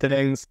voted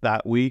things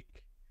that week?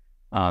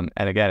 And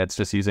again, it's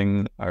just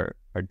using our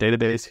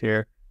database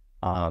here.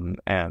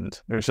 And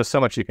there's just so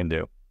much you can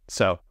do.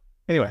 So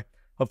anyway,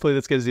 hopefully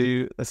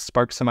this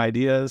sparks some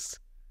ideas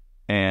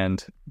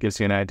and gives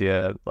you an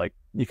idea, like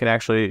you can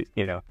actually,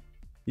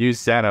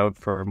 use Xano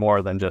for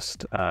more than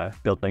just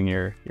building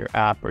your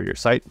app or your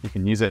site. You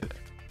can use it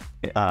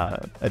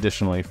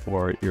additionally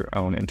for your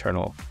own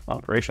internal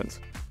operations.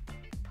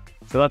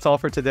 So that's all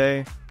for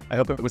today. I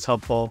hope it was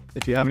helpful.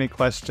 If you have any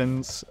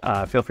questions,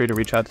 feel free to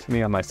reach out to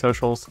me on my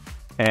socials,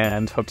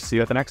 and hope to see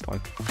you at the next one.